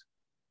 Yes.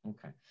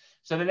 Okay.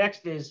 So the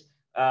next is,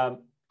 and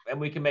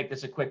we can make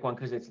this a quick one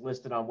because it's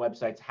listed on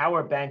websites. How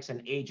are banks and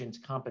agents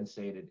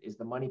compensated? Is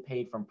the money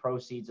paid from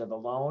proceeds of the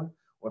loan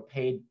or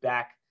paid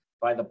back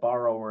by the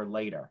borrower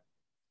later?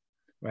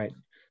 Right.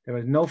 There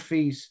was no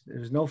fees. There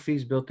was no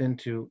fees built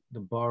into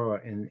the borrower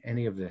in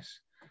any of this.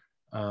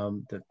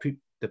 The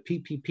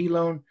PPP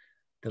loan,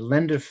 the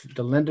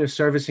lender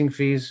servicing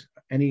fees,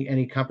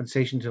 any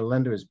compensation to the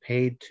lender is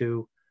paid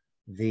to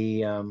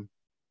the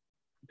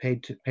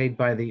paid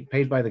by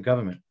the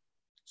government.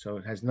 So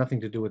it has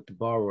nothing to do with the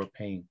borrower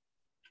paying.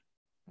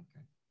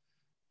 Okay,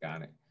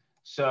 got it.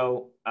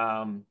 So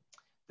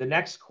the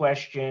next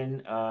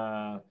question,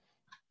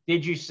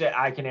 did you say,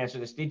 I can answer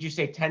this, did you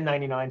say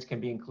 1099s can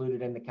be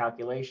included in the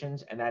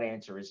calculations? And that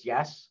answer is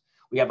yes.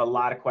 We have a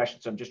lot of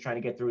questions, so I'm just trying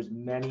to get through as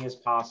many as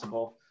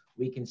possible.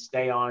 We can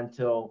stay on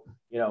till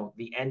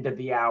the end of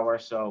the hour,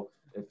 so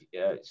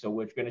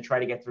we're going to try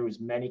to get through as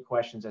many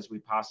questions as we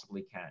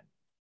possibly can.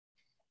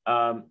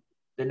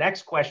 The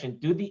next question,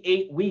 do the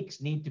 8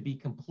 weeks need to be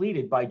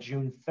completed by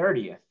June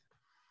 30th?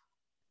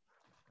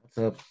 It's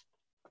a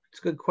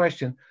good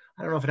question.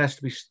 I don't know if it has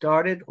to be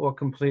started or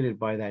completed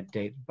by that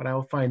date, but I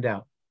will find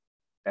out.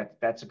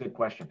 That's a good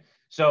question.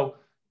 So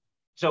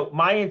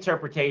my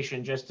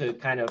interpretation, just to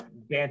kind of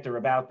banter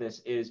about this,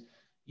 is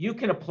you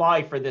can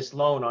apply for this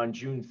loan on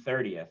June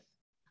 30th.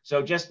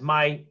 So just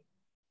my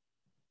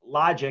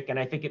logic, and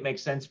I think it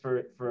makes sense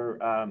for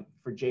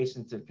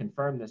Jason to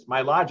confirm this.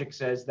 My logic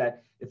says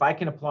that if I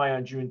can apply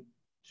on June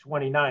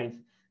 29th,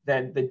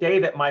 then the day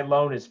that my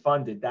loan is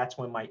funded, that's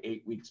when my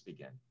 8 weeks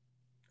begin.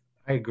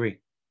 I agree.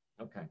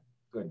 Okay,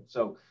 good.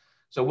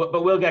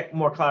 But we'll get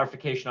more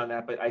clarification on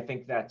that. But I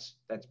think that's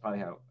probably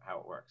how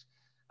it works.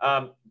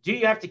 Do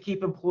you have to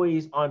keep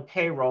employees on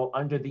payroll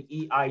under the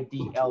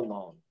EIDL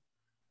loan?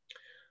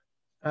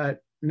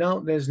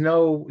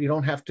 No, you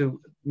don't have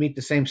to meet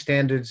the same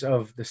standards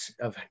of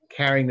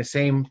carrying the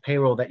same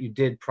payroll that you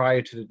did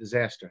prior to the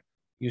disaster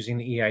using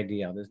the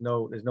EIDL. There's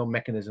no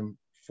mechanism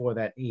for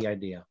that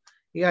EIDL.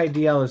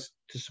 EIDL is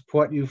to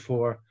support you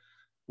for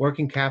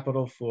working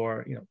capital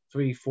for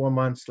 3-4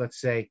 months, let's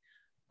say,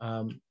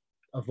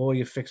 of all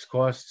your fixed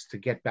costs to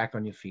get back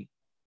on your feet.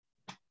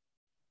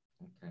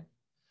 Okay.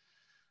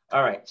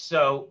 All right.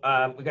 So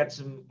we got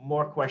some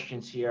more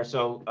questions here.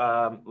 So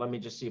let me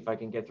just see if I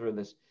can get through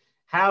this.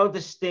 How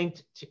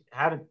distinct to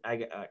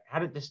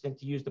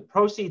use the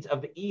proceeds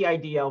of the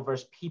EIDL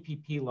versus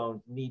PPP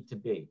loan need to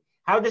be?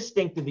 How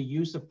distinct do the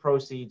use of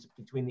proceeds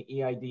between the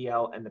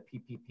EIDL and the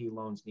PPP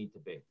loans need to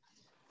be?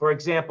 For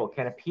example,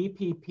 can a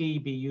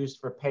PPP be used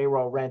for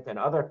payroll, rent, and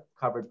other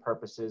covered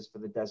purposes for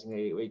the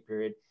designated 8-week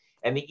period,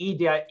 and the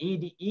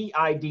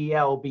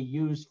EIDL be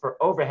used for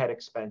overhead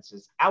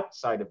expenses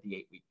outside of the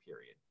 8-week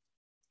period?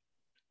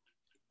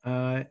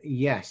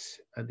 Yes.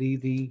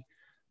 The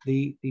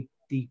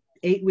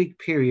 8-week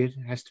period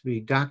has to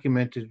be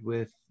documented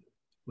with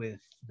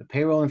the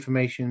payroll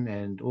information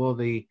and all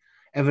the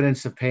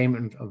evidence of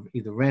payment of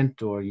either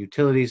rent or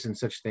utilities and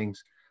such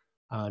things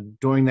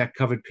during that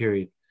covered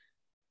period.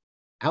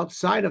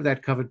 Outside of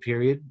that covered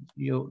period,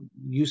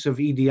 use of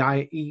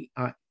EIDL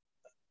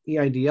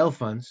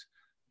funds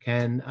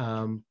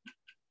can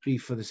be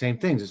for the same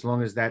things, as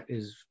long as that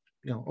is,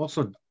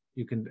 also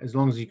you can, as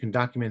long as you can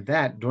document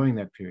that during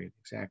that period.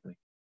 Exactly.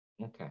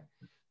 Okay,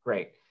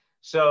 great.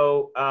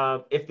 So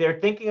if they're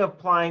thinking of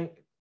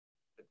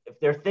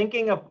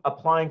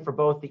applying for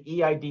both the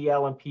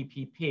EIDL and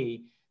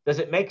PPP, does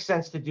it make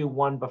sense to do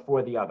one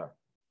before the other?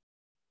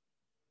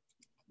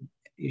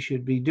 You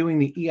should be doing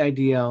the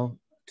EIDL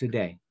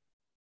today,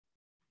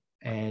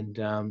 and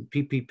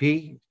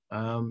PPP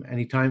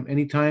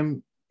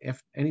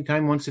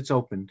anytime once it's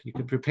opened. You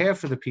can prepare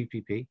for the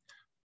PPP,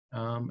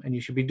 and you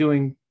should be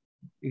doing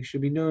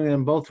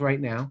them both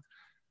right now.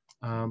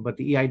 But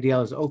the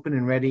EIDL is open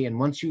and ready, and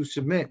once you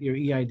submit your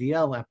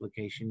EIDL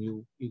application,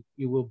 you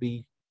will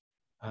be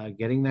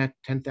getting that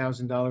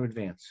 $10,000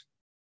 advance.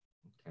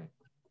 Okay.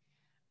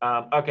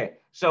 Okay.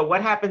 So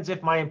what happens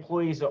if my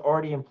employees are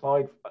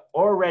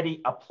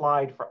already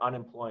applied for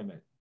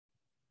unemployment?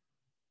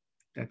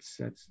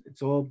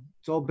 It's all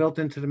built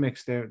into the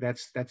mix there.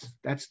 That's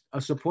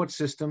a support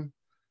system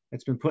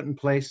that's been put in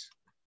place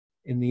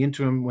in the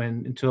interim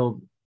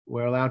until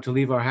we're allowed to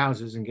leave our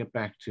houses and get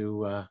back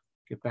to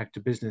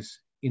business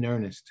in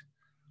earnest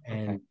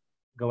and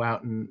go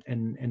out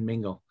and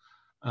mingle.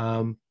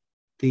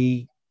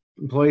 The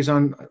employees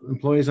on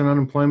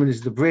unemployment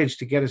is the bridge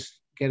to get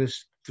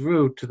us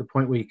through to the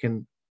point where you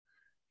can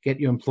get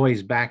your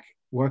employees back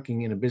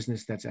working in a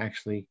business that's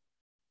actually,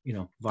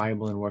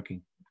 viable and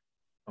working.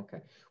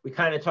 Okay. We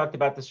kind of talked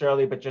about this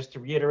earlier, but just to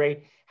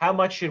reiterate, how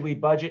much should we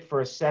budget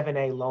for a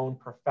 7A loan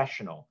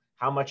professional?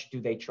 How much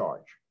do they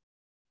charge?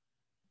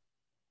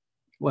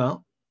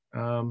 Well,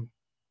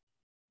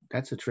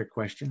 that's a trick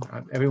question.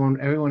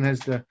 Everyone has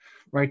the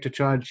right to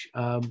charge,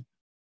 put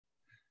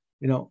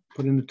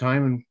in the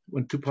time, and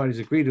when two parties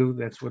agree to,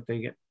 that's what they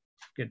get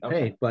paid.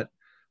 Okay. But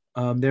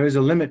there is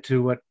a limit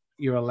to what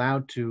you're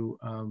allowed to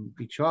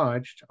be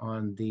charged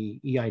on the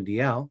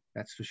EIDL,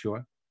 that's for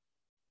sure.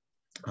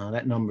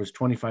 That number is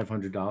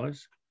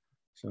 $2,500.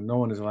 So no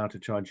one is allowed to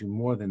charge you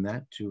more than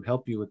that to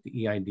help you with the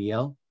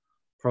EIDL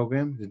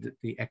program,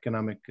 the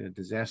Economic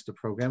Disaster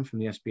Program from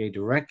the SBA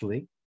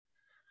directly.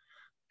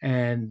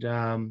 And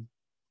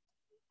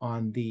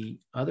on the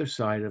other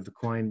side of the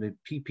coin, the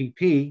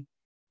PPP,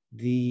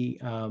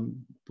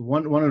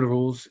 one of the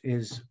rules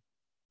is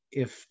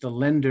if the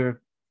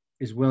lender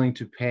is willing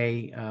to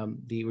pay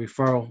the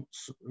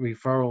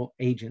referral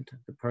agent,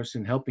 the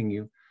person helping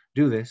you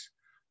do this,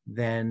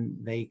 then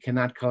they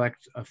cannot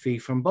collect a fee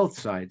from both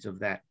sides of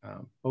that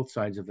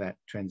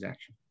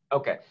transaction.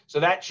 Okay, so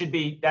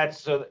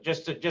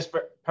just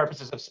for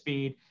purposes of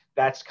speed,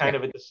 that's kind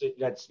of a decision.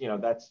 That's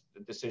the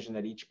decision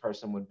that each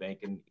person would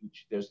make, and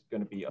there's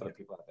going to be other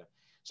people out there.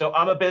 So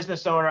I'm a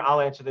business owner.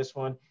 I'll answer this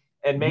one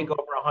and make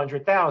over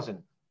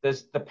 100,000.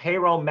 Does the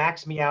payroll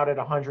max me out at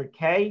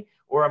 100K,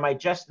 or am I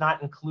just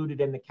not included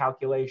in the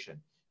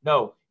calculation?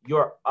 No,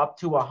 you're up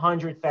to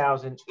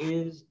 100,000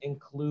 is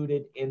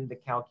included in the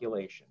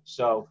calculation.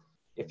 So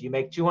if you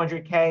make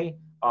 200K,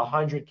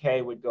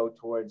 100K would go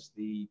towards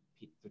the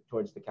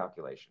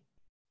calculation.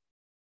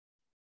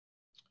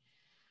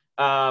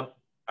 All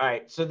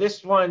right, so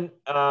this one,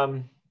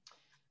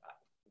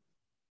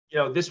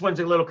 this one's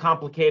a little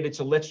complicated,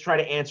 so let's try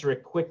to answer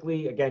it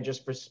quickly, again,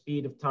 just for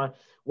speed of time.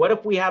 What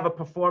if we have a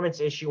performance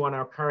issue on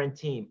our current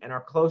team and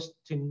are close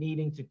to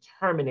needing to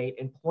terminate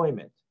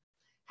employment?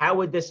 How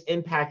would this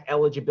impact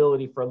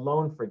eligibility for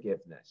loan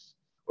forgiveness?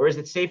 Or is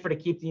it safer to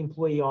keep the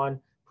employee on,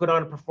 put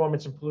on a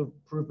performance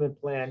improvement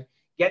plan,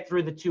 get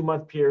through the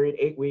 2-month period,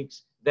 8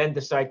 weeks, then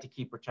decide to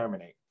keep or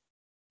terminate?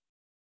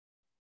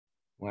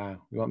 Wow,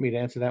 you want me to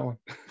answer that one?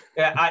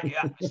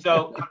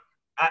 So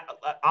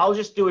I'll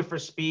just do it for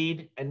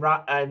speed. And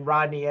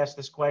Rodney asked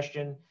this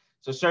question.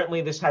 So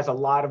certainly this has a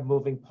lot of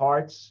moving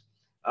parts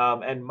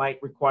and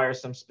might require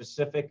some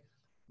specific,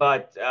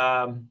 but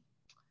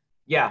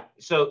yeah.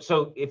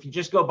 So if you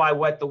just go by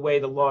the way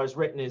the law is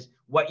written is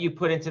what you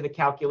put into the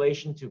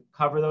calculation to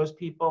cover those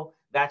people,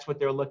 that's what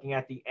they're looking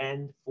at the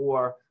end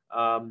for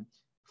loan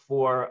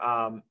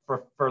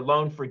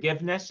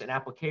forgiveness, an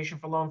application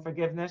for loan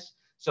forgiveness.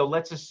 So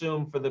let's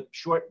assume for the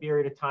short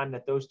period of time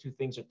that those two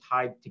things are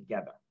tied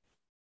together.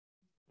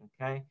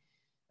 Okay.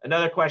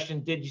 Another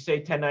question, did you say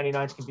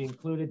 1099s can be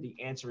included?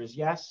 The answer is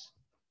yes.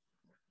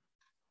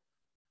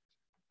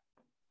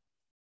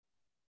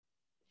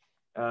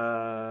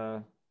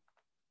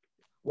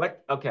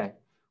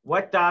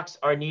 What docs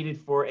are needed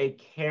for a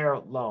care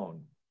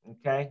loan?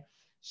 Okay.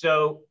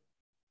 So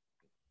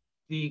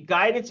the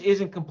guidance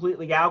isn't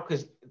completely out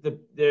because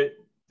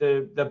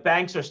the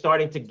banks are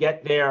starting to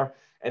get there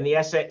and the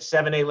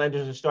 7A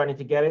lenders are starting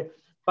to get it,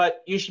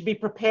 but you should be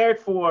prepared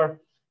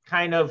for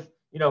kind of,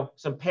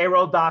 some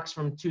payroll docs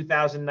from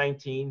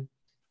 2019,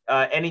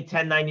 any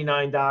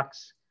 1099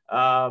 docs,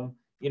 kind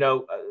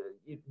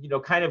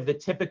of the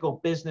typical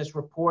business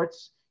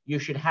reports. You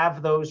should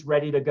have those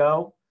ready to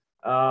go.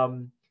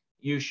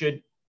 You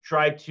should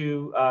try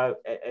to,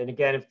 and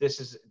again, if this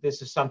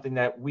is something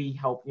that we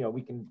help,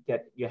 we can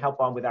get you help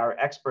on with our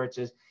experts,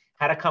 is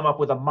how to come up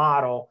with a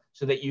model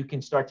so that you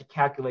can start to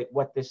calculate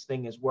what this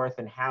thing is worth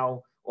and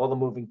how all the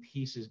moving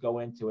pieces go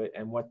into it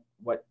and what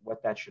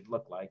that should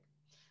look like.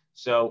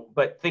 So,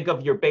 but think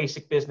of your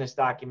basic business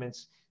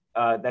documents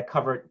that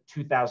cover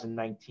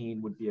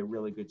 2019 would be a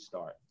really good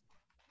start.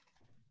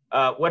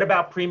 What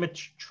about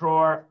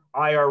premature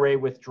IRA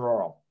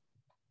withdrawal?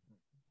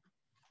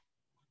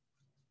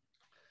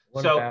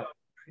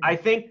 I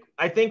think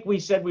we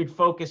said we'd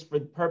focus for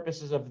the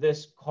purposes of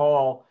this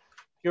call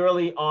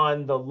purely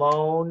on the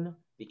loan,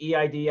 the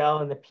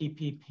EIDL, and the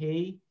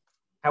PPP.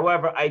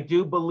 However, I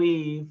do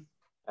believe,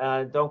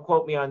 don't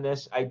quote me on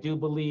this, I do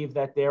believe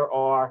that there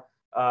are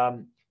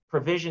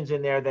provisions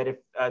in there that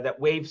that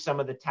waive some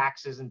of the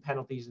taxes and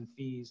penalties and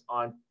fees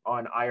on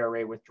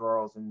IRA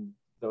withdrawals and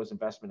those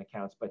investment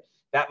accounts, but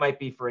that might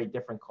be for a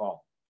different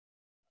call.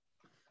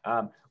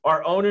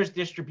 Are owners'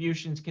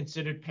 distributions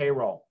considered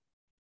payroll?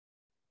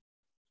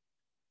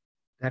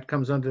 That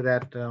comes under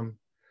that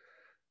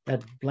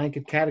that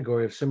blanket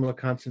category of similar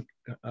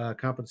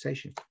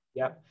compensation.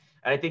 Yep.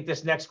 And I think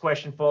this next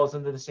question falls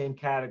into the same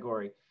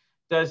category.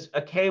 Does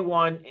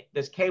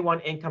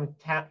K1 income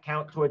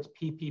count towards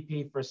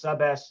PPP for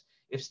sub S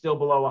if still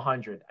below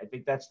 100? I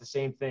think that's the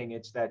same thing.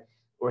 It's that,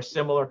 or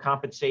similar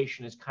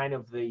compensation is kind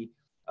of the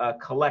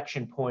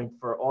collection point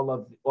for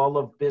all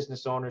of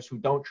business owners who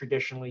don't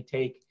traditionally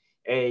take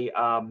a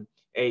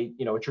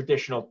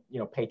traditional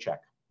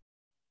paycheck.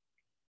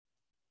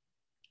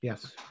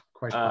 Yes,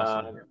 quite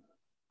possible.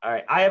 All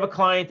right. I have a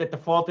client that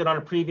defaulted on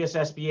a previous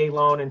SBA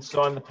loan and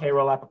saw in the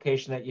payroll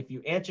application that if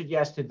you answered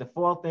yes to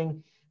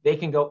defaulting, they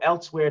can go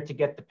elsewhere to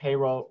get the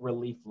payroll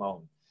relief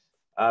loan.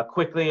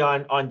 Quickly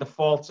on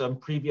defaults on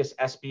previous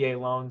SBA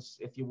loans,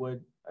 if you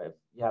would,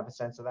 you have a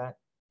sense of that?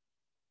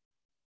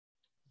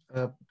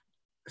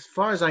 As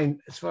far as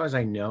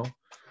I know,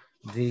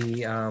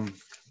 the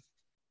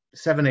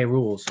 7A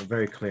rules are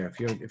very clear.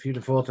 If you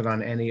defaulted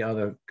on any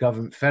other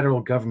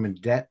federal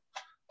government debt,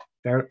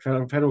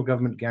 federal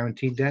government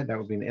guaranteed debt, that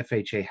would be an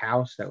FHA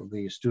house, that would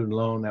be a student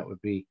loan, that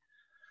would be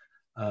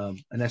a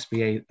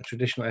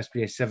traditional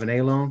SBA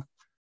 7A loan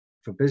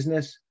for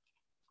business,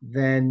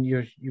 then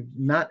you're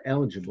not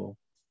eligible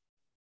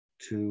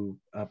to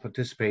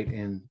participate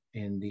in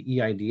the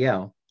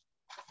EIDL.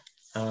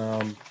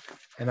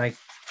 And I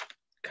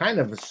kind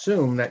of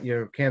assume that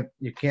you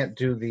can't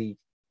do the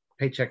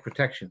paycheck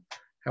protection.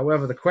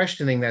 However, the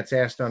questioning that's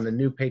asked on the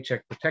new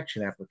paycheck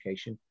protection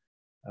application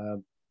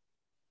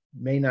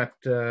may not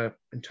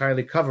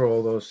entirely cover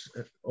all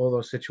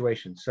those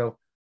situations. So,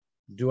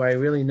 do I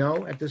really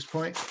know at this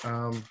point?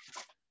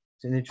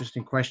 It's an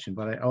interesting question,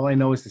 but all I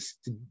know is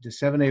the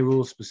 7A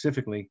rules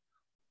specifically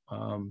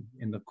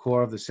in the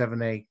core of the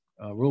 7A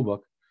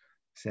rulebook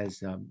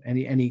says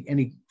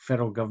any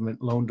federal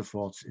government loan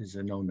defaults is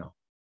a no-no.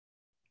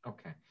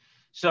 Okay.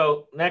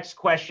 So next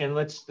question,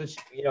 let's just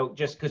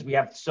because we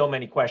have so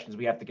many questions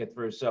we have to get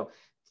through. So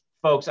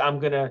folks, I'm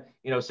going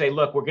to, say,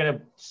 look, we're going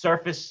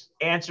to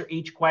answer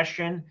each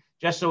question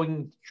just so we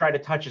can try to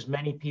touch as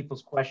many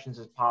people's questions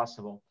as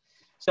possible.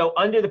 So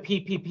under the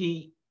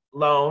PPP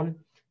loan,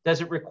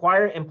 does it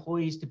require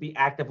employees to be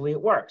actively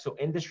at work? So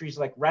industries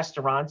like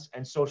restaurants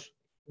and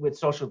with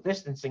social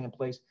distancing in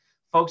place,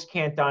 folks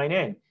can't dine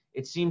in.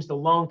 It seems the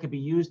loan could be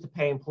used to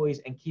pay employees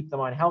and keep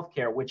them on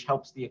healthcare, which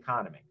helps the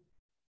economy.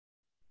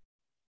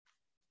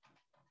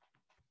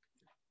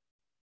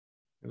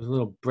 There was a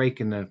little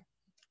break in the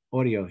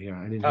audio here.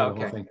 I didn't hear the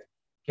whole thing.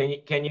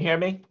 Can you hear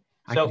me?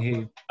 I can hear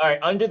you. All right,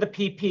 under the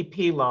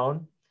PPP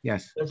loan,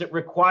 yes, does it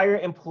require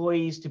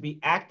employees to be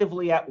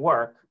actively at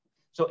work?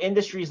 So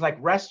industries like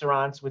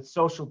restaurants with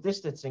social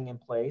distancing in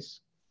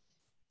place,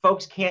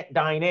 folks can't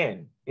dine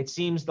in. It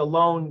seems the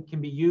loan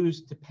can be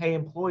used to pay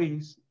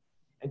employees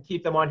and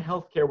keep them on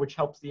healthcare, which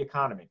helps the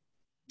economy.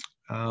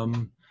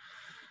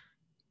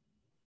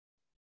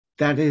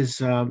 That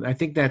is, I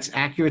think that's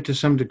accurate to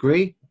some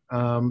degree.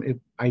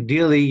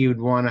 Ideally,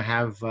 you'd want to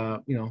have,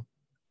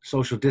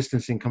 social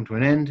distancing come to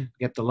an end,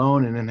 get the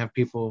loan, and then have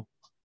people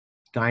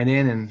dine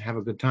in and have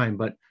a good time.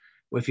 But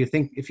if you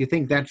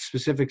think that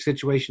specific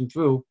situation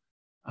through,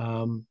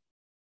 and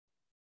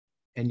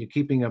you're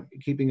keeping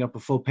up a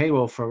full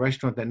payroll for a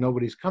restaurant that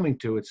nobody's coming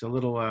to, it's a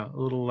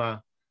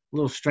little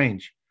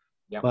strange.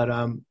 Yep. But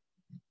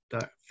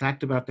the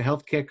fact about the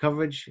healthcare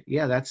coverage,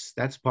 yeah,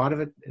 that's part of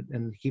it,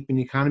 and keeping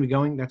the economy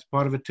going, that's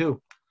part of it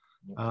too.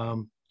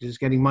 Just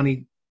getting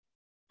money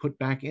put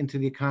back into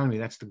the economy.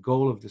 That's the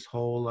goal of this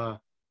whole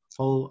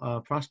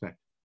prospect.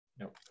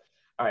 Yep.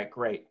 All right,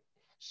 great.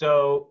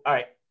 So, all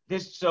right,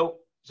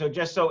 so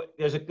just so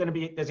there's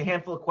a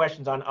handful of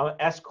questions on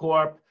S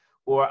Corp,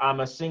 or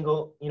I'm a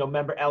single,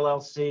 member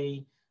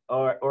LLC,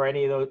 or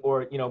any of those,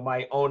 or,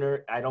 my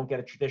owner, I don't get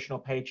a traditional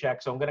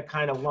paycheck. So I'm going to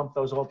kind of lump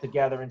those all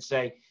together and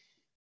say,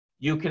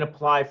 you can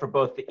apply for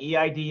both the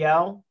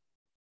EIDL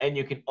and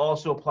you can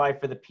also apply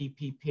for the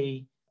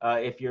PPP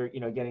if you're,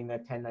 getting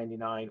that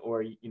 1099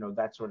 or,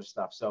 that sort of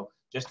stuff. So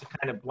just to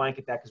kind of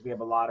blanket that, because we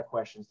have a lot of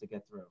questions to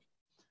get through.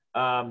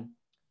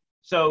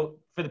 So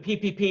for the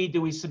PPP,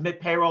 do we submit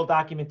payroll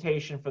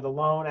documentation for the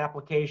loan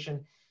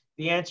application?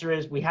 The answer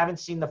is we haven't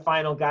seen the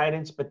final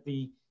guidance, but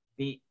the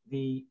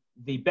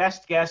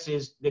best guess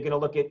is they're going to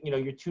look at,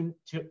 your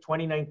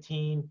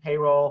 2019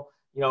 payroll,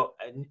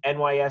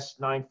 NYS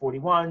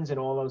 941s and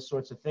all those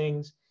sorts of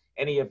things.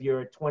 Any of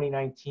your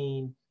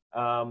 2019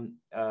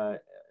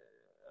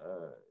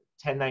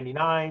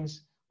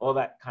 1099s, all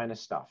that kind of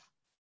stuff.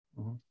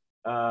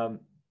 Mm-hmm.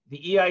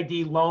 The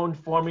EID loan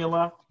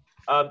formula,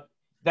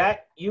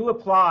 that you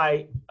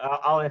apply,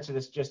 I'll answer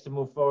this just to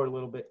move forward a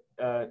little bit,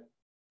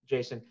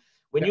 Jason.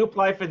 When you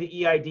apply for the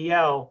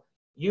EIDL,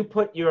 you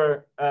put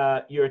your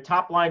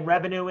top line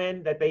revenue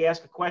in that they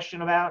ask a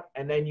question about,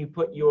 and then you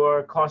put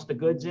your cost of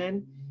goods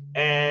in.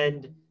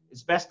 And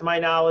as best of my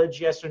knowledge,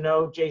 yes or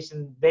no,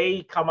 Jason,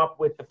 they come up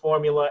with the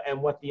formula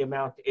and what the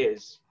amount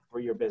is for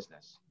your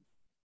business.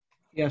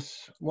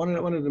 Yes, one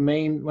of the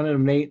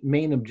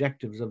main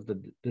objectives of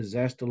the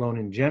disaster loan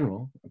in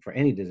general, for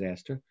any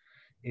disaster,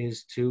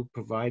 is to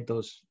provide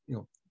those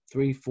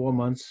 3-4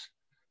 months,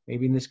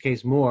 maybe in this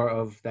case more,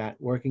 of that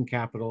working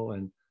capital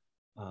and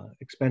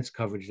expense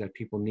coverage that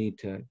people need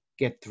to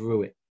get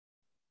through it.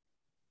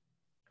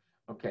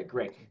 Okay,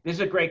 great. This is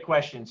a great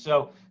question.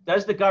 So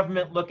does the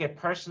government look at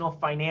personal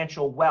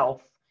financial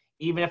wealth,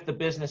 even if the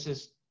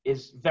business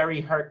is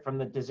very hurt from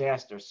the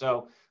disaster?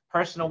 So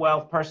personal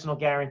wealth, personal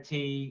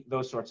guarantee,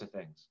 those sorts of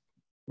things.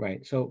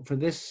 Right. So for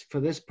this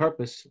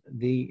purpose,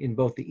 in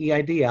both the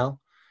EIDL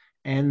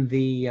and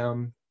the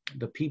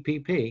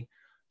PPP,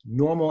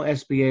 normal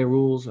SBA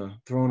rules are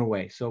thrown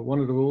away. So one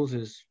of the rules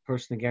is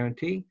personal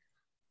guarantee,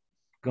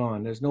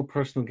 gone. There's no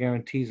personal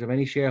guarantees of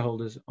any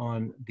shareholders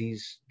on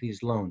these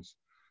loans.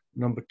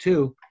 Number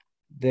two,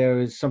 there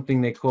is something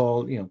they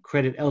call,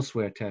 credit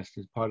elsewhere test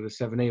as part of the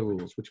 7A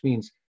rules, which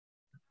means,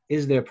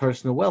 is there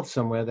personal wealth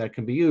somewhere that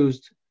can be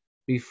used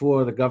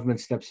before the government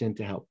steps in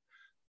to help?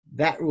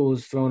 That rule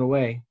is thrown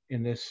away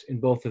in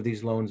both of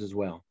these loans as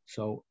well.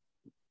 So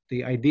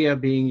the idea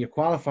being you're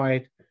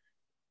qualified,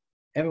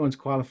 everyone's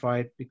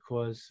qualified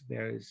because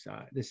there is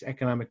this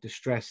economic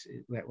distress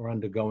that we're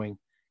undergoing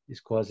is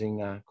causing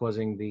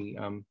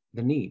the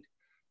need.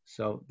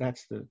 So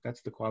that's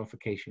the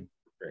qualification.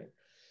 Great.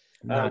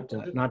 Not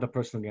the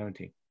personal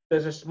guarantee.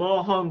 There's a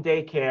small home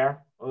daycare,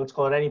 or let's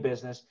call it any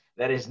business,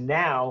 that is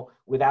now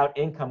without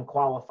income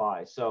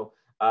qualifies. So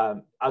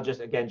I'll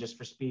just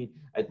for speed,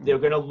 they're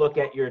going to look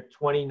at your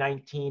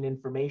 2019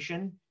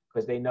 information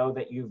because they know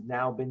that you've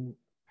now been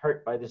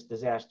hurt by this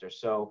disaster.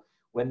 So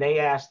when they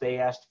asked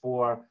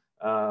for,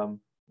 on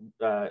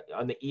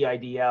the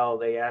EIDL,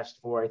 they asked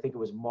for, I think it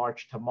was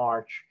March to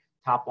March,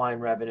 top line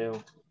revenue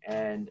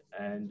and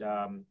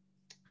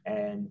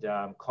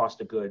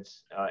cost of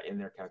goods in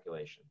their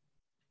calculation.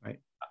 Right.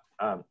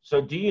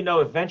 So do you know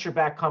if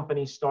venture-backed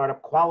companies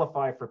startup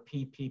qualify for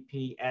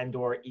PPP and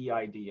or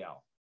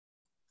EIDL?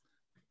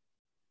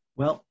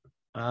 Well,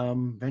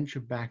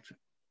 venture-backed.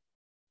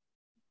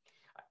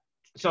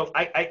 So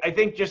I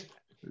think just.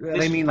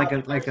 They mean like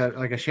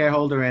a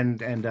shareholder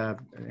and an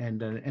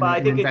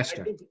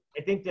investor.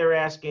 I think they're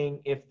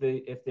asking if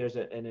there's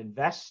an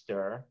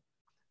investor.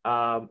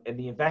 And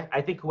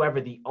I think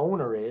whoever the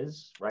owner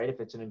is, right? If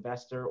it's an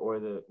investor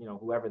or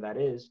whoever that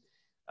is,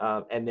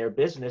 and their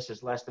business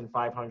is less than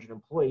 500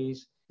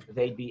 employees,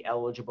 they'd be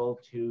eligible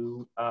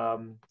to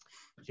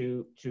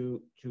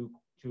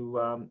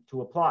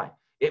apply.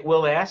 It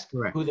will ask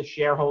Correct. Who the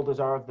shareholders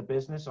are of the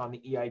business on the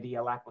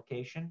EIDL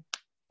application.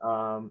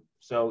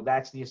 So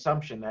that's the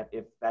assumption that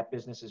if that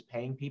business is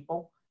paying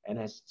people and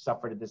has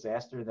suffered a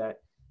disaster,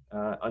 that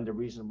under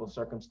reasonable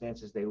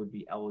circumstances, they would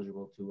be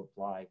eligible to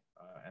apply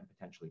and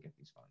potentially get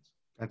these funds.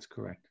 That's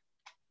correct.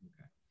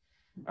 Okay.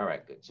 All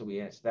right, good. So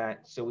we asked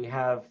that. So we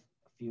have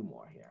a few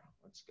more here.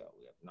 Let's go.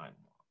 We have 9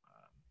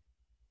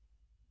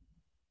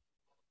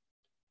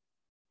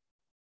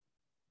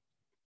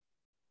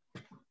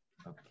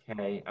 more.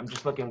 Okay, I'm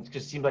just looking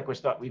because it seems like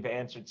we've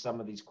answered some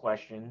of these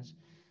questions.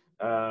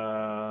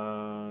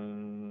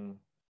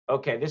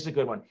 Okay, this is a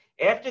good one.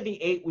 After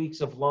the 8 weeks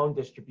of loan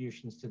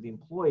distributions to the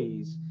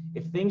employees,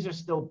 if things are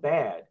still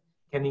bad,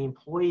 can the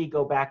employee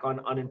go back on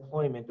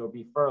unemployment or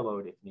be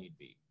furloughed if need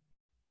be?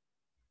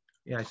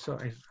 Yeah,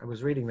 I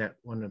was reading that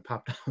one that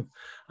popped up.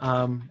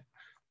 I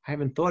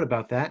haven't thought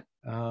about that.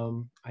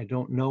 I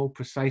don't know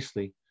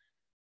precisely.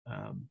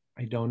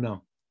 I don't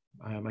know.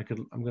 I'm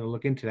going to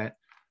look into that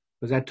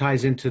because that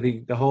ties into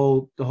the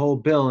whole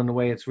bill and the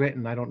way it's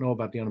written. I don't know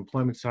about the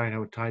unemployment side,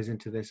 how it ties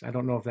into this. I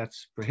don't know if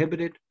that's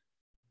prohibited.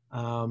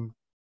 I don't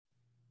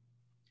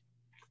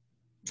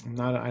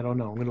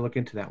know. I'm going to look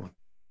into that one.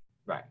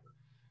 Right.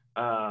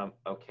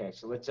 Okay,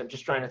 so I'm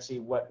just trying to see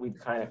what we've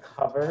kind of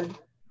covered.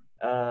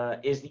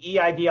 Is the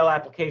EIDL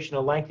application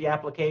a lengthy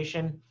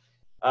application?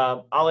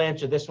 I'll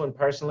answer this one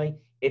personally.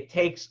 It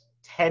takes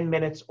 10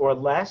 minutes or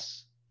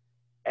less.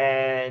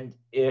 And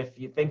if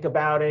you think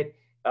about it,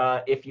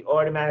 if you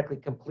automatically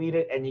complete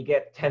it and you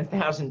get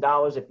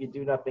 $10,000 if you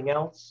do nothing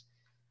else,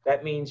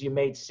 that means you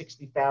made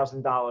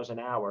 $60,000 an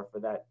hour for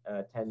that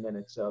 10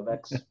 minutes. So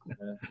that's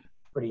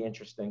pretty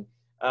interesting.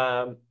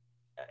 After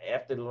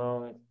the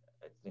loan,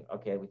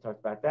 Okay, we talked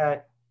about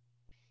that.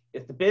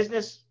 If the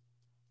business,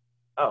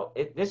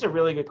 this is a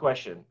really good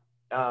question.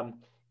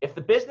 If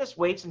the business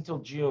waits until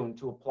June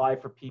to apply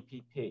for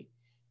PPP,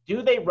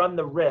 do they run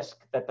the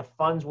risk that the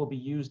funds will be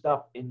used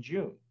up in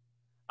June?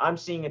 I'm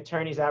seeing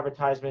attorneys'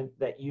 advertisement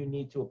that you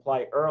need to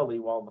apply early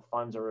while the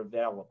funds are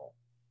available.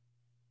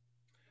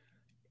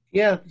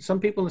 Yeah, some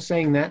people are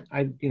saying that.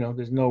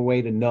 There's no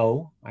way to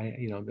know.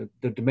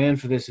 The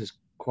demand for this is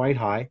quite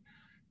high,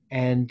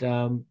 and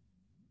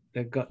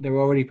they're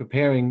already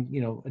preparing,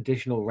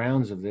 additional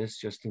rounds of this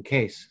just in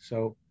case.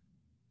 So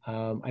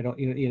I don't,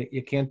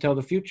 you can't tell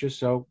the future.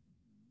 So,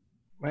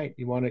 right,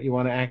 you want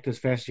to act as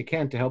fast as you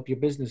can to help your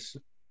business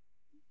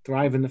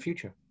thrive in the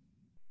future.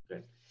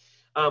 Okay.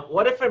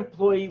 What if an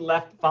employee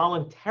left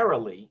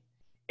voluntarily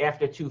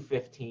after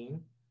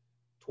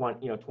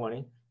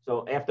 2/15/20,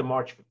 so after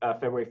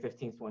February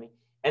 15th, 20,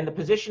 and the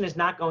position is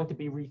not going to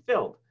be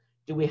refilled?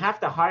 Do we have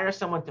to hire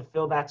someone to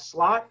fill that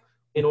slot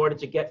in order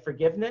to get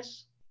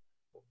forgiveness?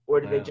 Or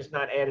do they just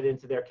not add it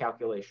into their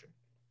calculation?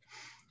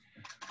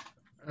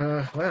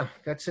 Well,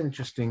 that's an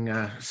interesting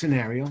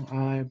scenario.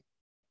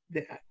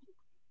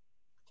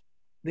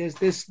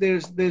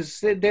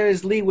 There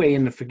is leeway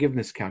in the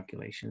forgiveness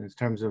calculation in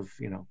terms of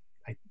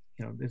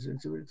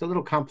it's a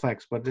little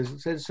complex, but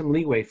there's some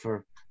leeway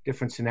for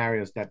different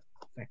scenarios that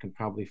can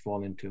probably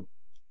fall into.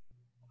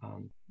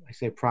 I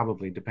say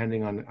probably,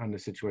 depending on the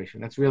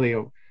situation. It's really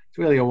a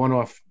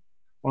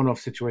one-off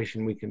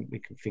situation we can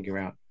figure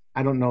out.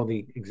 I don't know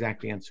the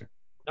exact answer.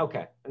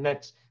 Okay, and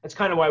that's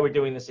kind of why we're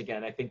doing this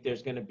again. I think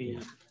there's going to be,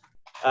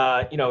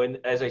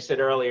 as I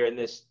said earlier, in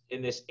this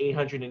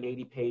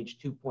 880-page,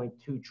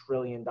 $2.2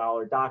 trillion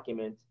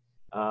document,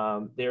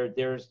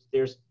 there's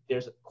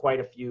quite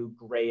a few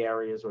gray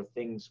areas or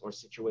things or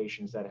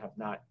situations that have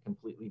not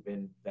completely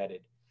been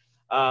vetted.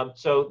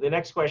 So the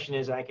next question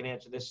is, I can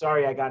answer this.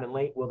 Sorry, I got in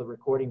late. Will the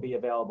recording be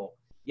available?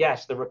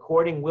 Yes, the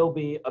recording will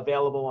be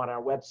available on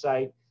our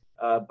website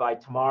by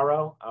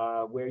tomorrow.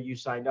 Where you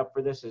signed up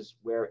for this is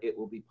where it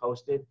will be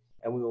posted,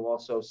 and we will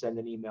also send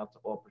an email to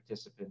all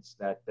participants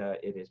that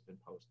it has been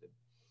posted.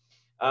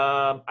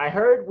 I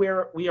heard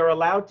we are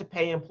allowed to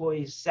pay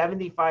employees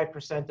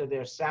 75% of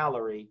their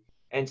salary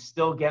and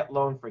still get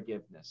loan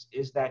forgiveness.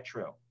 Is that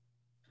true?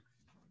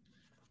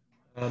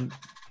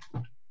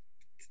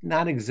 It's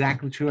not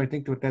exactly true. I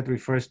think what that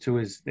refers to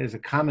is there's a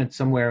comment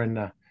somewhere in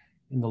the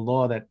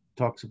law that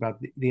talks about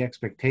the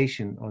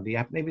expectation, or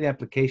maybe the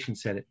application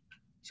said it.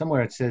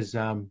 Somewhere it says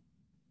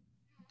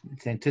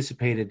it's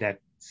anticipated that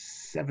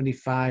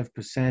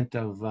 75%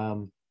 of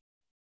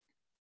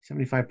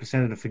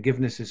the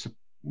forgiveness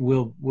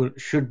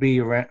should be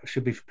for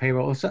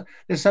payroll. So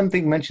there's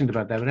something mentioned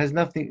about that, but it has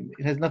nothing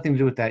to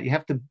do with that. You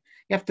have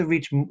to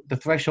reach, the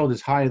threshold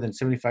is higher than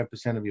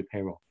 75% of your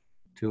payroll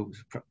to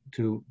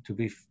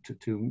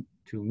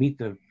meet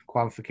the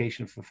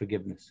qualification for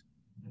forgiveness.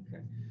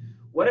 Okay.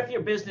 What if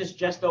your business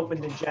just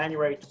opened in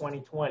January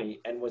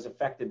 2020 and was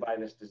affected by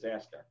this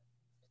disaster?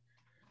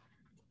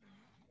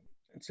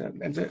 It's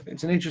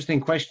an interesting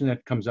question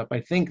that comes up.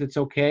 I think it's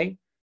okay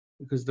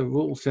because the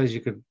rule says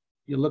they're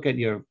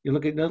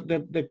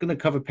going to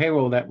cover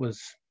payroll that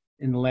was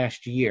in the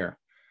last year.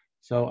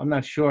 So I'm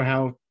not sure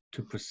how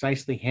to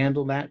precisely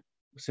handle that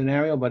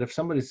scenario, but if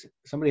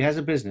somebody has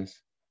a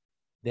business,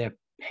 they're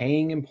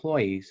paying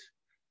employees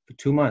for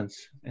 2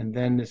 months, and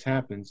then this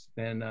happens,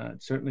 then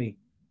certainly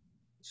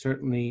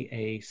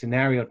a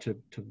scenario to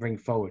bring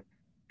forward.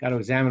 Got to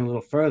examine a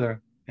little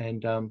further,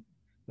 and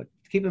but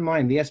keep in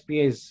mind the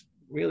SBA is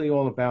really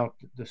all about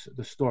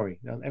the story.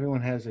 Now,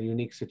 everyone has a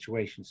unique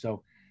situation,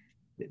 so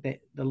the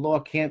law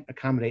can't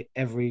accommodate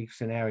every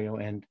scenario.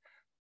 And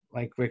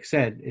like Rick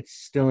said, it's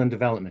still in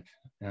development,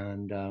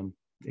 and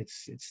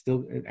it's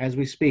still, as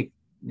we speak,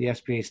 the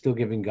SBA is still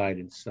giving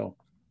guidance. So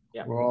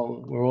yeah,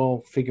 we're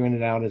all figuring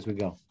it out as we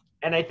go.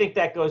 And I think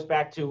that goes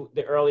back to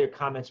the earlier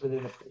comments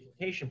within the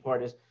presentation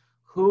part, is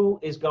who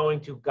is going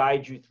to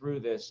guide you through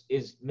this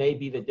is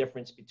maybe the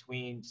difference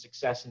between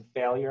success and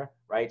failure,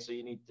 right? So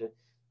you need to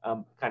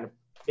kind of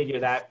figure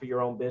that for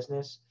your own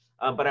business.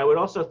 But I would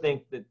also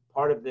think that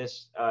part of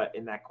this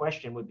in that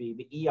question would be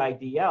the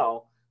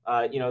EIDL.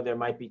 There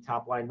might be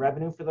top line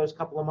revenue for those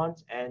couple of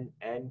months and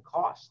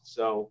costs.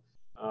 So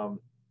I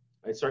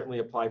certainly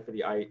apply for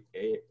the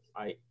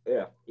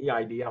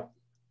EIDL.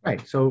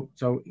 Right. So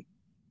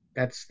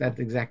that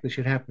exactly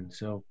should happen.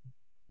 So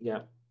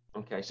yeah.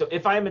 Okay. So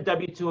if I am a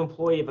W-2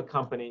 employee of a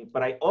company,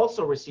 but I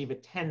also receive a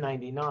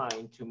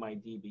 1099 to my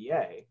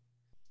DBA,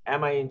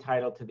 am I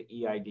entitled to the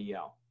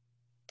EIDL?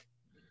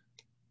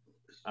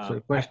 So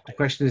the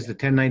question is, the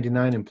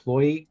 1099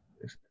 employee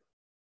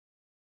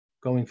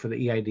going for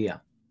the EIDL?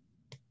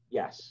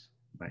 Yes.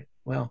 Right.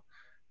 Well,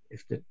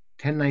 if the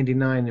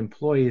 1099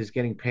 employee is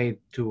getting paid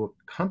to a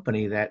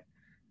company that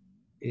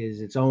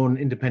is its own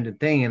independent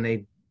thing, and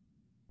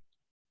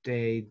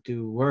they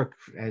do work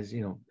as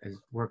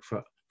work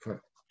for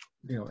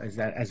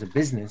as a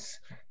business,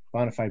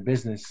 bona fide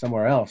business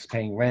somewhere else,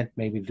 paying rent,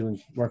 maybe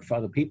doing work for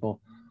other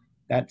people,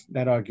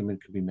 that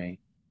argument could be made.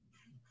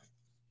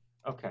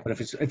 Okay. But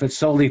if it's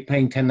solely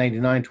paying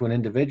 1099 to an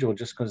individual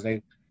just because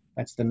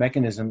that's the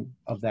mechanism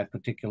of that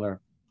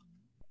particular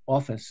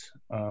office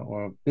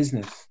or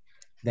business,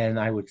 then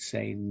I would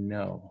say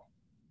no.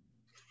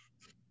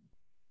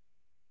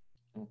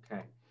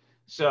 Okay.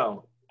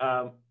 So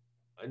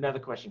another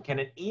question: can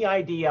an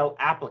EIDL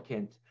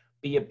applicant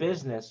be a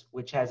business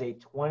which has a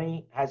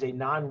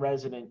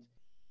non-resident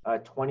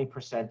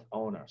 20%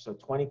 owner? So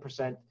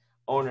 20%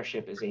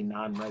 ownership is a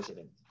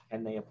non-resident.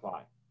 Can they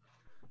apply?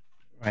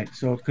 Right.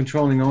 So if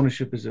controlling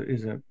ownership is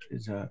a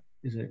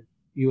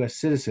U.S.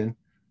 citizen,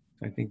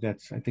 I think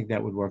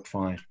that would work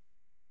fine.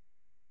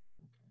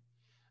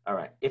 All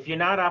right. If you're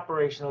not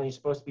operational, you're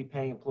supposed to be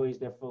paying employees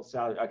their full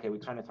salary. Okay, we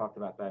kind of talked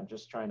about that. I'm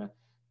just trying to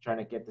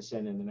get this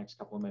in the next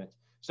couple of minutes.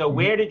 So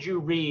where did you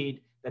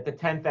read that the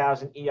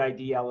 10,000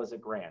 EIDL is a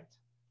grant?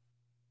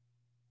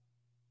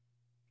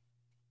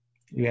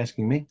 You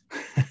asking me?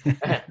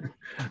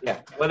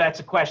 Yeah. Well, that's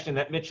a question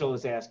that Mitchell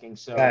is asking.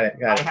 So Got it.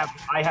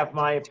 I have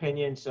my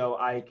opinion, so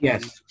I can.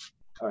 Yes.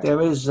 Right.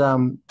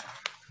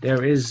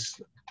 There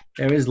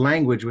is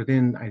language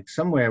within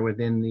somewhere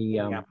within the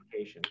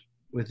application.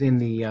 Within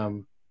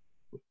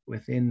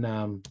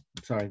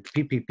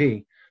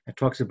PPP that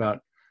talks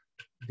about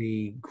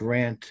the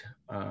grant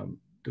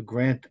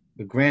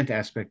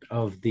aspect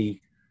of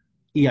the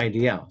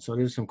EIDL. So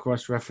there's some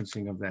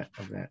cross-referencing of that.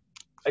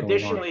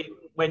 Additionally,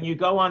 when you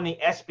go on the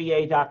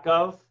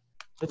SBA.gov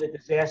for the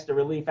disaster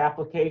relief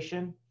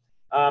application,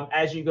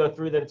 as you go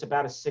through that, it's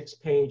about a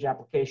 6-page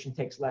application,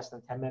 takes less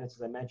than 10 minutes,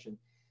 as I mentioned.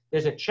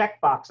 There's a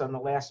checkbox on the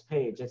last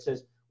page that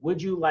says,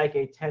 would you like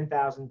a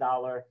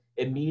 $10,000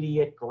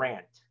 immediate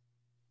grant,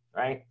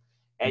 right?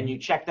 And you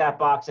check that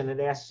box and it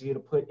asks you to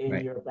put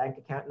in your bank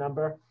account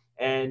number.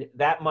 And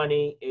that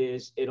money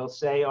it'll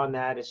say on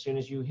that as soon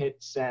as you hit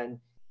send,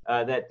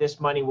 that this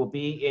money will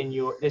be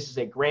this is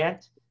a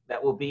grant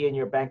that will be in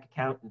your bank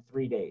account in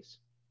 3 days.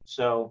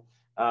 So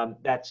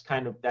that's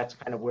kind of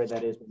where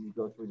that is when you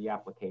go through the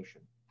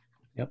application.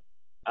 Yep.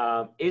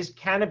 Is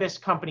cannabis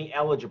company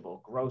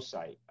eligible? Grow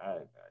site.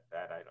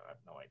 That I have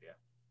no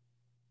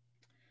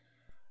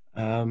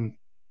idea.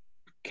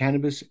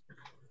 Cannabis,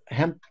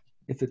 hemp.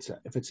 If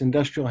it's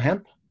industrial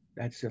hemp,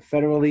 that's a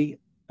federally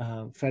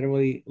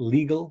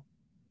legal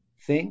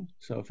thing.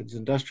 So if it's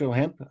industrial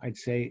hemp, I'd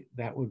say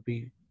that would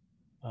be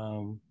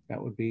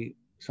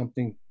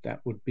something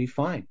that would be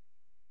fine.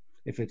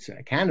 If it's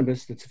a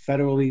cannabis, that's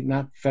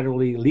not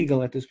federally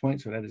legal at this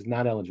point, so that is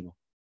not eligible.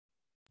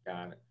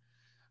 Got it.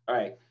 All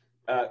right.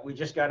 We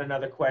just got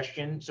another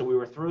question. So we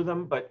were through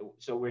them,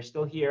 so we're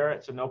still here.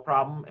 So no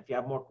problem. If you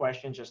have more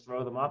questions, just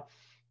throw them up.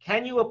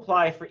 Can you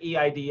apply for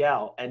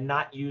EIDL and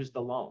not use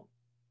the loan?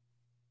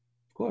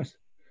 Of course.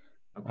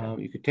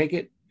 Okay. You could take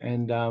it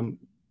and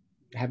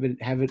have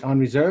it on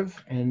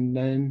reserve, and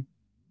then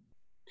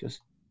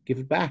just give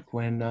it back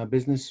when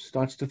business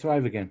starts to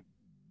thrive again.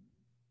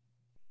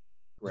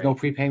 There's no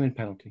prepayment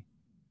penalty.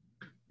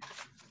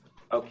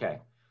 Okay.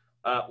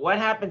 What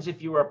happens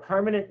if you are a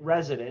permanent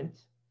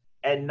resident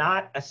and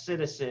not a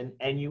citizen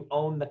and you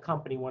own the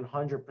company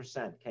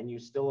 100%? Can you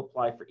still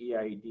apply for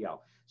EIDL?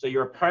 So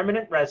you're a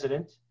permanent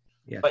resident,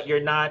 yes, but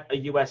you're not a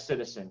U.S.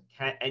 citizen,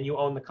 and you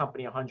own the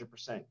company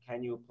 100%.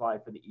 Can you apply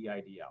for the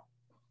EIDL?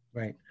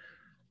 Right.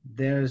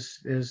 There's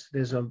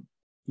a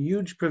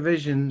huge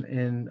provision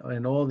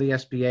in all the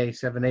SBA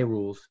 7A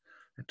rules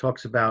that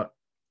talks about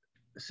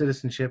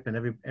citizenship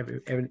and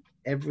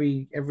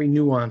every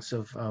nuance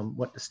of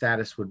what the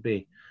status would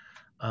be.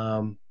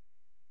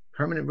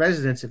 Permanent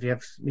residents, if you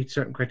meet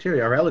certain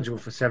criteria, are eligible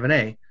for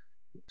 7A.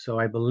 So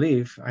I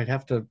believe I'd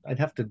have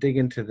to dig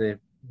into the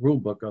rule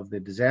book of the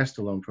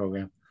disaster loan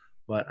program,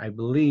 but I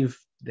believe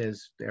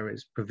there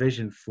is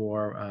provision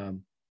for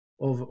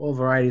all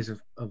varieties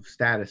of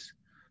status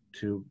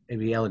to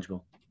be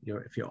eligible.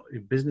 If you're a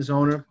business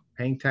owner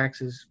paying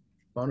taxes,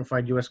 bona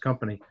fide U.S.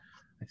 company,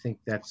 I think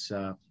that's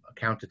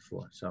accounted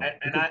for. So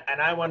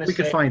I want to say we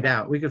could find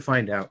out. We could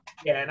find out.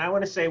 Yeah, and I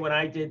want to say when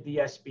I did the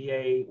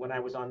SBA, when I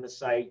was on the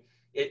site,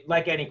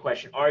 like any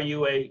question, are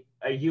you a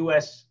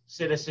U.S.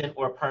 citizen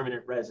or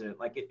permanent resident?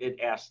 Like it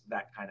asked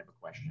that kind of a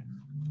question.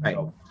 Right.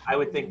 So I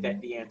would think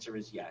that the answer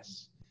is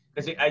yes,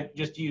 because I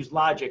just use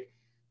logic.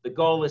 The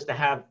goal is to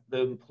have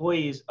the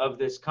employees of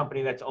this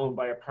company that's owned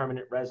by a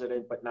permanent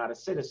resident but not a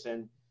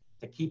citizen,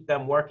 to keep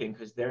them working,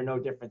 because they're no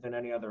different than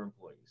any other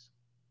employees.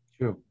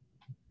 True.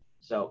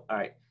 So, all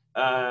right.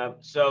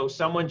 So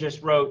someone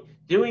just wrote,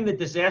 doing the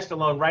disaster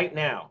loan right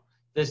now,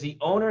 does the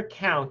owner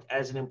count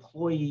as an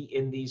employee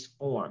in these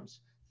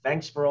forms?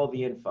 Thanks for all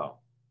the info.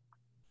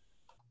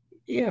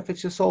 Yeah, if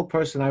it's a sole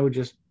person, I would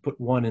just put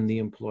 1 in the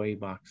employee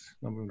box.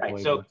 Right.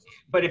 So,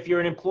 but if you're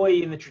an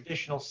employee in the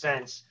traditional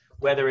sense,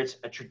 whether it's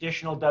a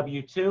traditional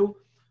W-2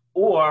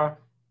 or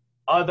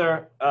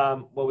other,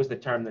 what was the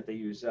term that they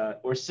use,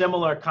 or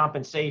similar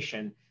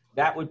compensation,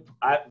 that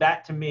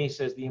to me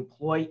says the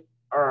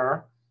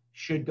employer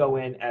should go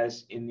in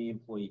as in the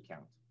employee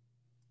count.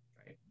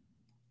 Right.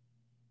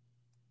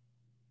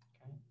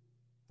 Okay.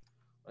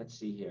 Let's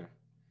see here.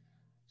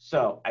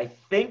 So I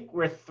think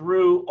we're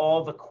through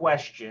all the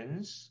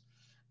questions.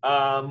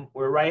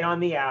 We're right on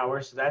the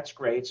hour, so that's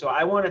great. So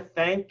I want to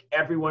thank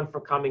everyone for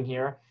coming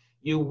here.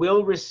 You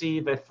will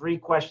receive a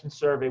 3-question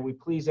survey. We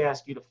please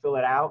ask you to fill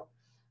it out.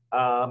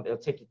 It'll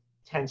take you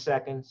 10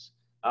 seconds.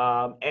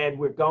 And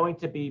we're going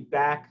to be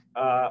back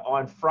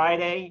on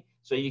Friday.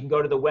 So you can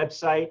go to the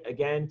website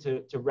again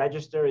to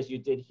register as you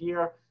did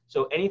here.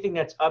 So anything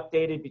that's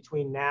updated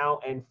between now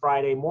and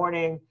Friday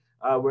morning,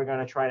 we're going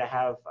to try to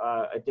have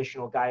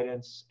additional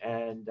guidance.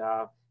 And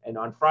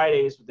on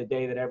Fridays, the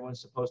day that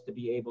everyone's supposed to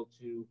be able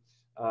to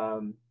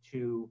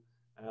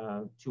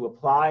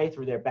apply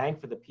through their bank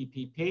for the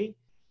PPP.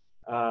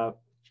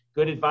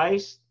 Good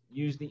advice.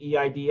 Use the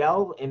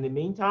EIDL in the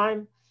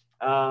meantime.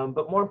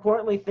 But more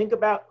importantly, think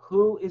about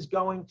who is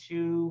going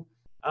to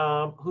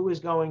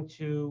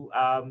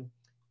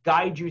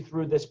guide you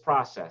through this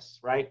process,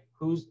 right?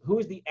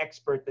 Who's the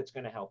expert that's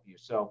going to help you?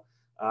 So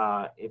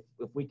if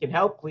we can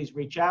help, please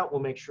reach out.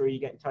 We'll make sure you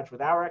get in touch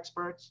with our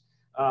experts.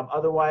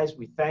 Otherwise,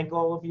 we thank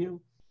all of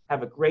you.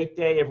 Have a great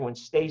day. Everyone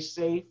stay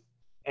safe,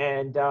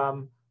 and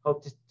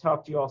hope to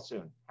talk to you all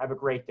soon. Have a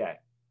great day.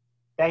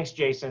 Thanks,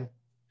 Jason.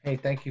 Hey,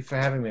 thank you for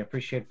having me. I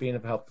appreciate being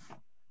of help.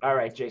 All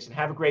right, Jason.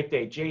 Have a great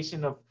day.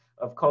 Jason of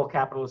Cole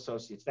Capital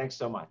Associates. Thanks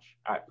so much.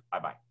 All right.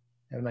 Bye-bye.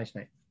 Have a nice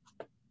night.